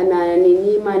 ana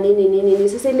nini.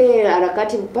 Sasa ile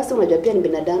harakati pasta, unajua pia ni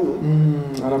binadamu.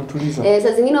 Anamtuliza.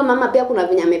 Saa zingine mama pia kuna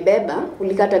vinya amebeba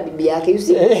kulikata bibi yake, you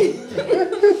see.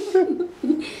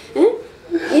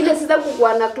 Ile sasa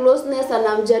kukuwa na closeness,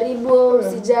 anamjaribu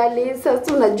usijali.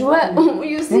 Sasa unajua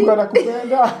you see. Mungu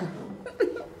anakupenda.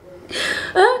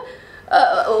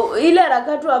 Ile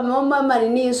harakati ameomba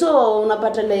marini, so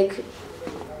unapata like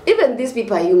even these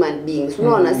people are human beings.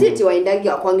 Unaona, si eti waendagi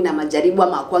wakwangi na majaribu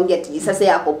ama wakwangi ati sasa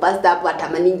yako pastor hapo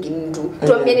atamaningi mtu.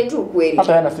 Tuambieni tu kweli.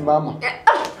 Hata yana simama.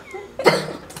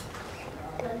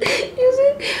 You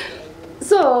see?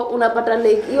 So unapata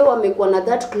like hiyo wamekuwa na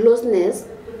that closeness,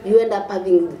 you end up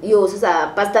having hiyo sasa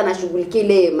pastor anashughulikia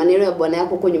ile maneno ya bwana yako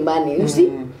huko nyumbani. You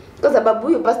see? Kwa sababu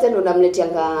huyo pastor ndo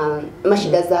anamletianga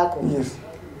mashida zako. Yes.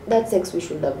 That sex we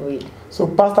should avoid. So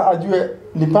pastor ajue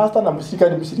ni pastor na mshirika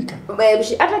ni mshirika.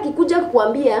 Hata kikuja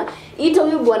kukuambia ita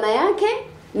huyo bwana yake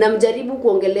na mjaribu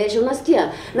kuongelesha,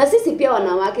 unasikia? Na sisi pia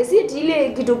wanawake, si eti ile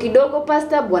kitu kidogo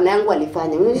pastor bwana yangu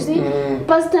alifanya. Unajua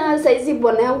pastor saizi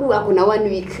bwana yangu akuna 1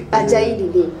 week ajaidi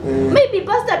ni. Maybe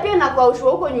pastor pia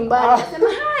anakwaushwa huko nyumbani. Anasema,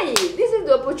 "Hi, this is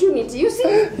the opportunity." You see?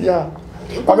 Yeah.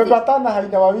 Wamepatana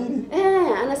haina wawili.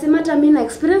 Anasema hata mimi na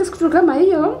experience kitu kama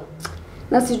hiyo.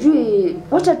 Na sijui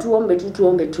wacha tuombe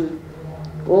tu.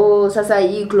 Sasa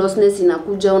hii closeness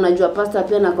inakuja, unajua pastor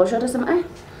pia anakwaushwa, atasema,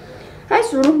 hai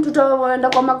suru tutaenda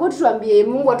kwa magoti tuambie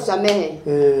Mungu atusamehe.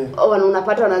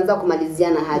 Unapata wanaanza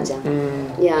kumaliziana haja.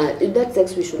 Yeah, that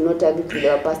sex we should not have it with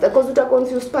our pastor because uta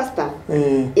confuse pastor.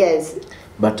 Yes.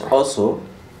 But also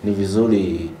ni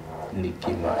vizuri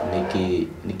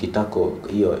nikitako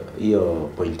hiyo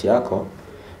point yako,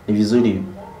 ni vizuri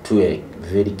tuwe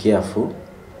very careful.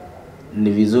 Ni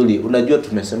vizuri, unajua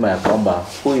tumesema ya kwamba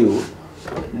huyu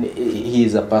he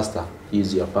is a pastor, he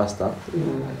is your pastor.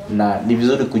 Na ni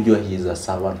vizuri kujua he is a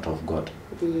servant of God.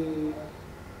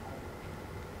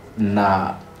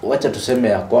 Na wacha tuseme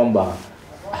ya kwamba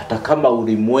hata kama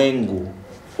ulimwengu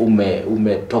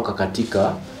umetoka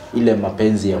katika ile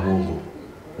mapenzi ya Mungu,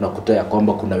 unakuta ya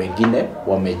kwamba kuna wengine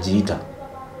wamejiita.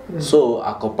 So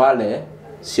ako pale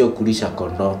sio kulisha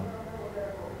kondoo.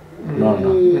 No.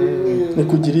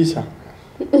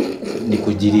 Ni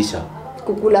kujirisha.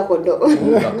 Kukula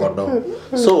kondoo.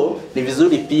 So ni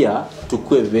vizuri pia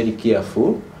tukue very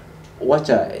careful.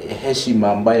 Wacha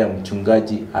heshima ambayo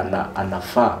mchungaji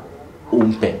anafaa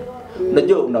umpe.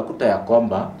 Unajua unakuta ya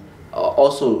kwamba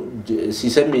also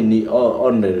sisemi ni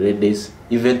on the ladies,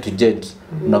 even to gents.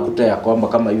 Unakuta ya kwamba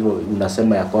kama hivyo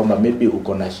unasema ya kwamba maybe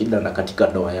uko na shida na katika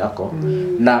ndoa yako,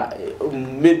 na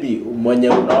maybe mwenye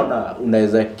unaona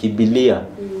unaweza kibilia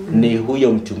ni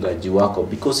huyo mchungaji wako,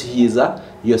 because he is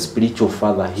your spiritual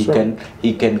father.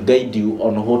 He can guide you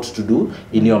on what to do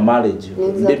in your marriage.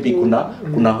 Exactly. Maybe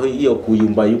kuna hiyo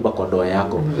kuyumba kwa ndoa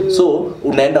yako. So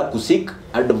unaenda kuseek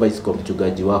advice kwa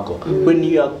mchungaji wako. When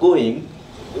you are going,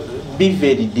 be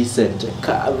very decent,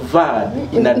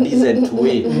 in a decent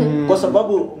way. Kwa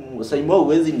sababu Saimo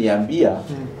huwezi niambia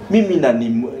mimi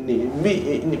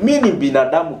ni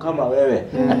binadamu kama wewe,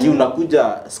 ati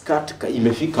unakuja skirt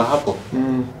imefika hapo.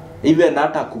 Even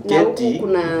hata kuketi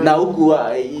na huku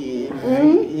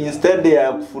instead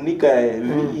ya kufunika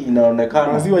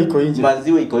inaonekana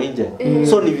maziwa iko nje.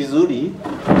 So ni vizuri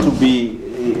to be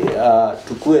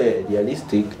tukue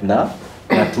realistic na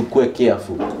tukue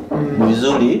careful. Ni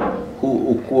vizuri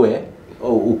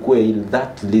ukue in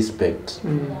that respect.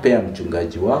 Pea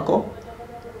mchungaji wako,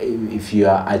 if you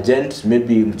are agent,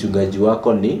 maybe mchungaji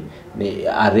wako ni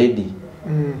ready.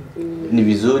 Ni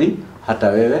vizuri hata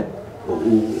wewe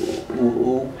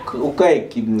ukae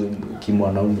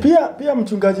kimwanaume. Pia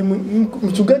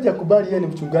mchungaji akubali yeye ni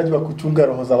mchungaji wa kuchunga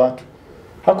roho za watu.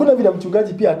 Hakuna vile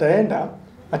mchungaji pia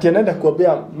anaenda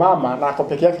kuombea mama na ako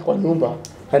peke yake kwa nyumba.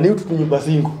 Na ni tu nyumba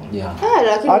zingu. Yeah.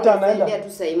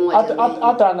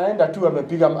 Hata anaenda tu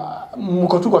amepiga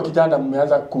mko tu kwa kitanda,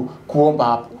 mmeanza kuomba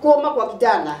hapo. Kuomba kwa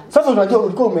kitanda. Sasa unajua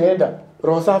ulikuwa umeenda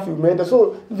roho safi umeenda.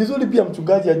 So vizuri pia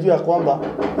mchungaji ajue kwamba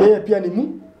yeye pia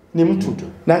ni mtu.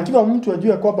 Na akiwa mtu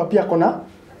ajue kwamba pia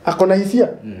akona hisia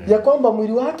ya kwamba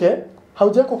mwili wake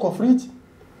haujako kwa fridge.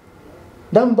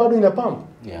 Damu bado inapamba.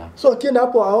 Yeah. So akienda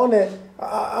hapo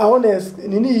aone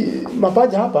nini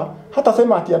mapaja hapa, hata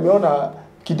sema ati ameona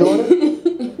kidole.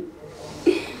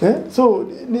 So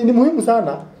ni muhimu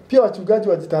sana pia wachungaji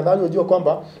wajitahadhari, wajue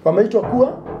kwamba wameitwa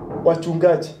kuwa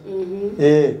wachungaji.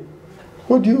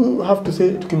 What do you have to say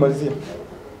tukimalizia?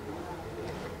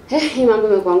 Hii mambo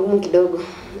imekuwa ngumu kidogo.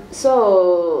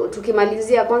 So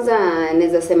tukimalizia, kwanza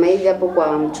naweza sema hivi hapo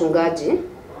kwa mchungaji.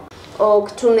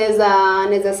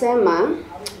 Tunaweza sema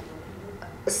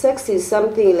sex is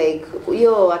something like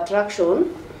your attraction.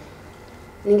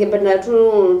 Ningependa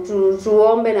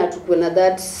tuombe na tukue na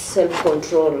that self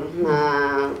control,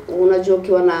 na unajua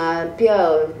ukiwa na pia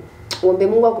uombe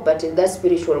Mungu akupatie that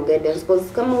spiritual guidance, because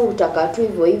kama utakaa tu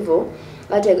hivyo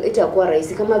hata itakuwa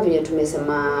rahisi kama vile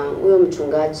tumesema huyo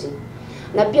mchungaji.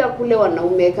 Na pia kule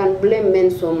wanaume can blame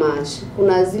men so much.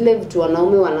 Kuna zile vitu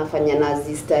wanaume wanafanya na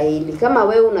zistahili. Kama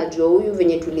wewe unajua huyu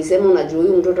venye tulisema, unajua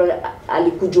huyu mtoto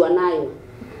alikujua nayo.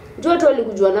 Jua tu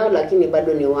alikujua nayo lakini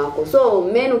bado ni wako. So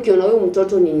men ukiona huyu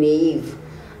mtoto ni naive,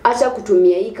 acha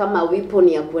kutumia hii kama weapon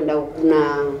ya kwenda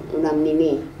una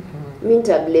nini. Mimi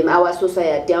blame our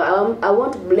society. I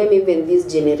want to blame even this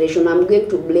generation. I'm going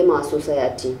to blame our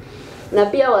society. Na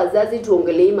pia wazazi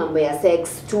tuongelee mambo ya sex.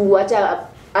 Acha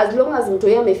as long as mtu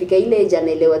yeye amefika ile age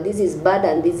anaelewa this is bad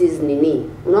and this is nini,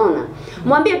 unaona.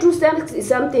 Mwambie tu sex is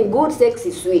something good, sex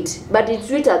is sweet, but it's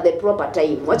sweet at the proper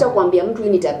time. Wacha kuambia mtu hii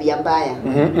ni tabia mbaya.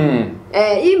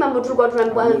 Hii mambo tulikuwa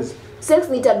tunaambiwa sex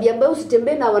ni tabia mbaya,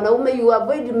 usitembee na wanaume, you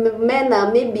avoid men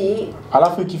maybe.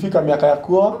 Alafu ikifika miaka ya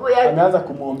kuoa ameanza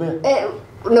kumuombea.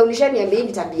 Na ulishaniambia hii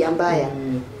ni tabia mbaya.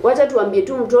 Wacha tuambie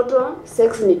tu mtoto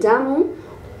sex ni tamu,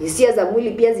 hisia za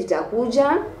mwili pia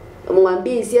zitakuja.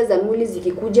 Mwambie hisia za mwili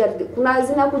zikikuja, kuna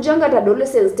zinakujanga at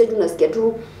adolescence stage, unasikia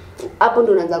tu hapo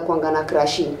ndo unaanza kuangana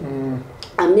crushing.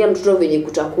 Ambia mtoto venye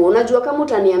kutakuwa. Unajua kama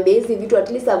utaniambia hizi vitu,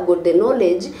 at least I've got the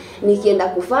knowledge, nikienda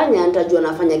kufanya nitajua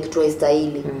nafanya kitu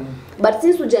haistahili. But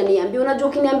since hujaniambia, unajua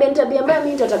ukiniambia ni tabia mbaya,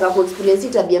 mimi nitataka ku experience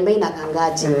tabia mbaya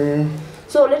inakangaje.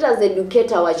 So let us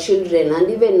educate our children and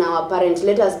even our parents,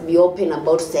 let us be open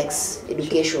about sex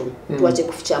education. Tuache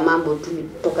kuficha mambo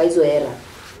tulitoka hizo era.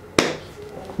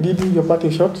 Give your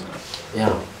parting shot.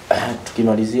 Yeah.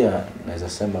 Tukimalizia naweza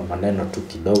sema maneno tu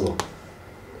kidogo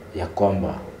ya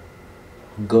kwamba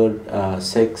God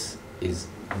sex is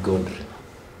godly.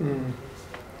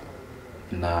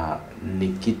 Na ni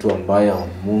kitu ambayo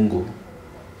Mungu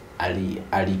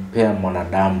alipea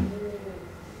mwanadamu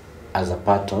as a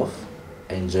part of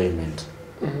enjoyment.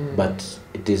 But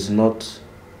it is not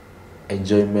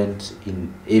enjoyment in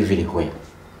everywhere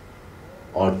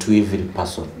or to every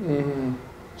person.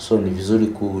 So ni vizuri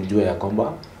kujua ya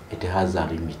kwamba it has a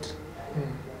limit.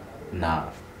 Na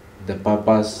the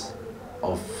purpose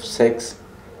of sex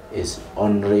is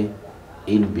only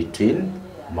in between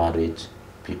marriage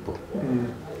people.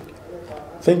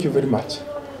 Thank you very much.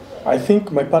 I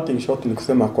think my parting shot ni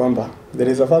kusema kwamba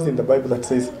there is a verse in the Bible that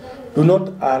says, do not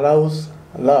arouse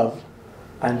love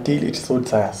until it so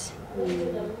desires.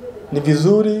 Ni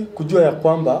vizuri kujua ya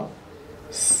kwamba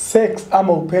sex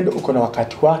ama upendo uko na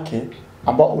wakati wake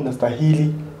ambao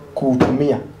unastahili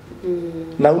kuutumia.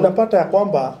 Na unapata ya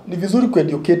kwamba ni vizuri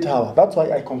ku-educate hawa. That's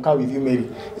why I concur with you, Mary.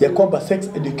 Ya kwamba sex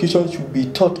education should be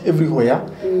taught everywhere.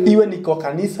 Iwe ni kwa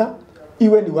kanisa,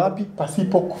 iwe ni wapi,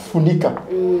 pasipo kufunika.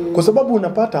 Kwa sababu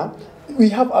unapata, we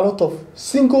have a lot of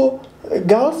single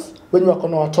girls wenye wako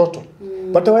na watoto.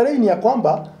 But wale ni ya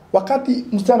kwamba, wakati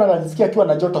msichana anasikia akiwa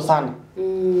na joto sana.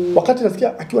 Wakati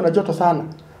anasikia akiwa na joto sana.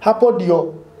 Hapo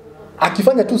ndio,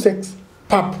 akifanya tu sex,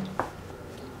 pap,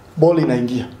 ball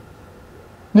inaingia.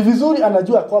 Ni vizuri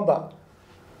anajua kwamba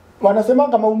wanasema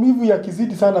maumivu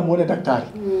yakizidi sana muone daktari.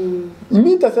 Mimi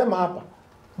nitasema hapa,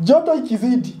 joto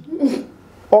ikizidi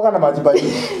oga na maji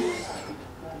baridi.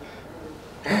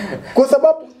 Kwa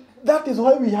sababu that is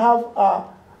why we have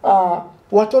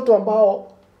watoto ambao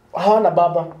hawana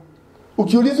baba.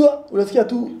 Ukiulizwa unasikia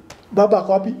tu baba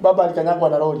ako wapi? Baba alikanyagwa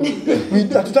na lori.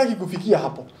 Hatutaki kufikia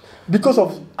hapo because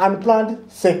of unplanned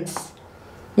sex.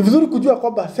 Ni vizuri kujua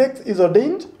kwamba sex is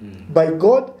ordained by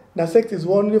God na sex is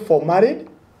only for married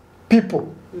people.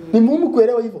 Ni muhimu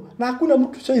kuelewa hivyo. Na hakuna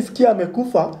mtu shaisikia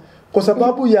amekufa kwa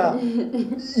sababu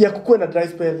ya kukua na dry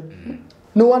spell.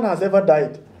 No one has ever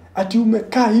died. Ati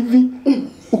umekaa hivi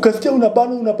ukasikia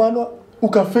unabanwa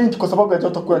ukafaint kwa sababu ya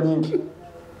joto kuwa nyingi.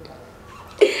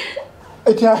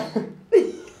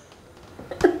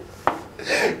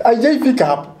 Hajaifika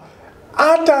hapo.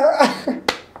 Hata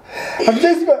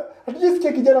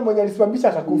hatujasikia kijana mwenye alisimamisha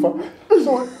akakufa.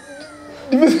 So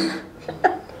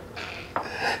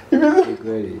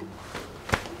Kweli.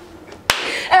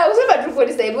 Usema tu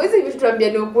kweli sasa hivi, hizi vitu tuambia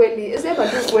ni ukweli. Sema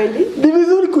tu kweli. Ni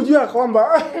vizuri kujua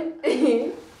kwamba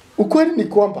ukweli ni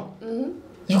kwamba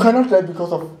you cannot die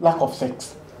because of lack of sex.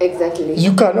 Exactly.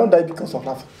 You cannot die because of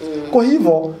love. Kwa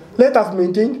hivyo, let us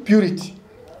maintain purity.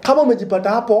 Kama umejipata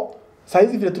hapo,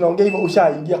 saizi vile tunaongea hivyo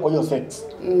ushaingia kwa hiyo sex.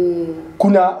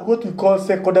 Kuna what we call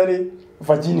secondary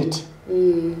virginity.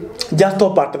 Just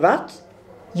stop at that.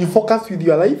 You focus with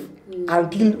your life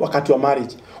until wakati wa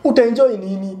marriage. Utaenjoy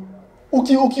nini?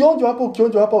 Ukionjwa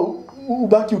hapo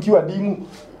ubaki ukiwa dimu.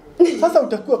 Sasa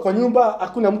utakuwa kwa nyumba,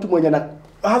 hakuna mtu mwenye na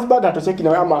husband atosheki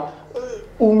na ama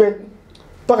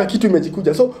paka kitu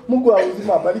imejikuja. So Mungu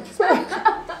auzima abariki sana.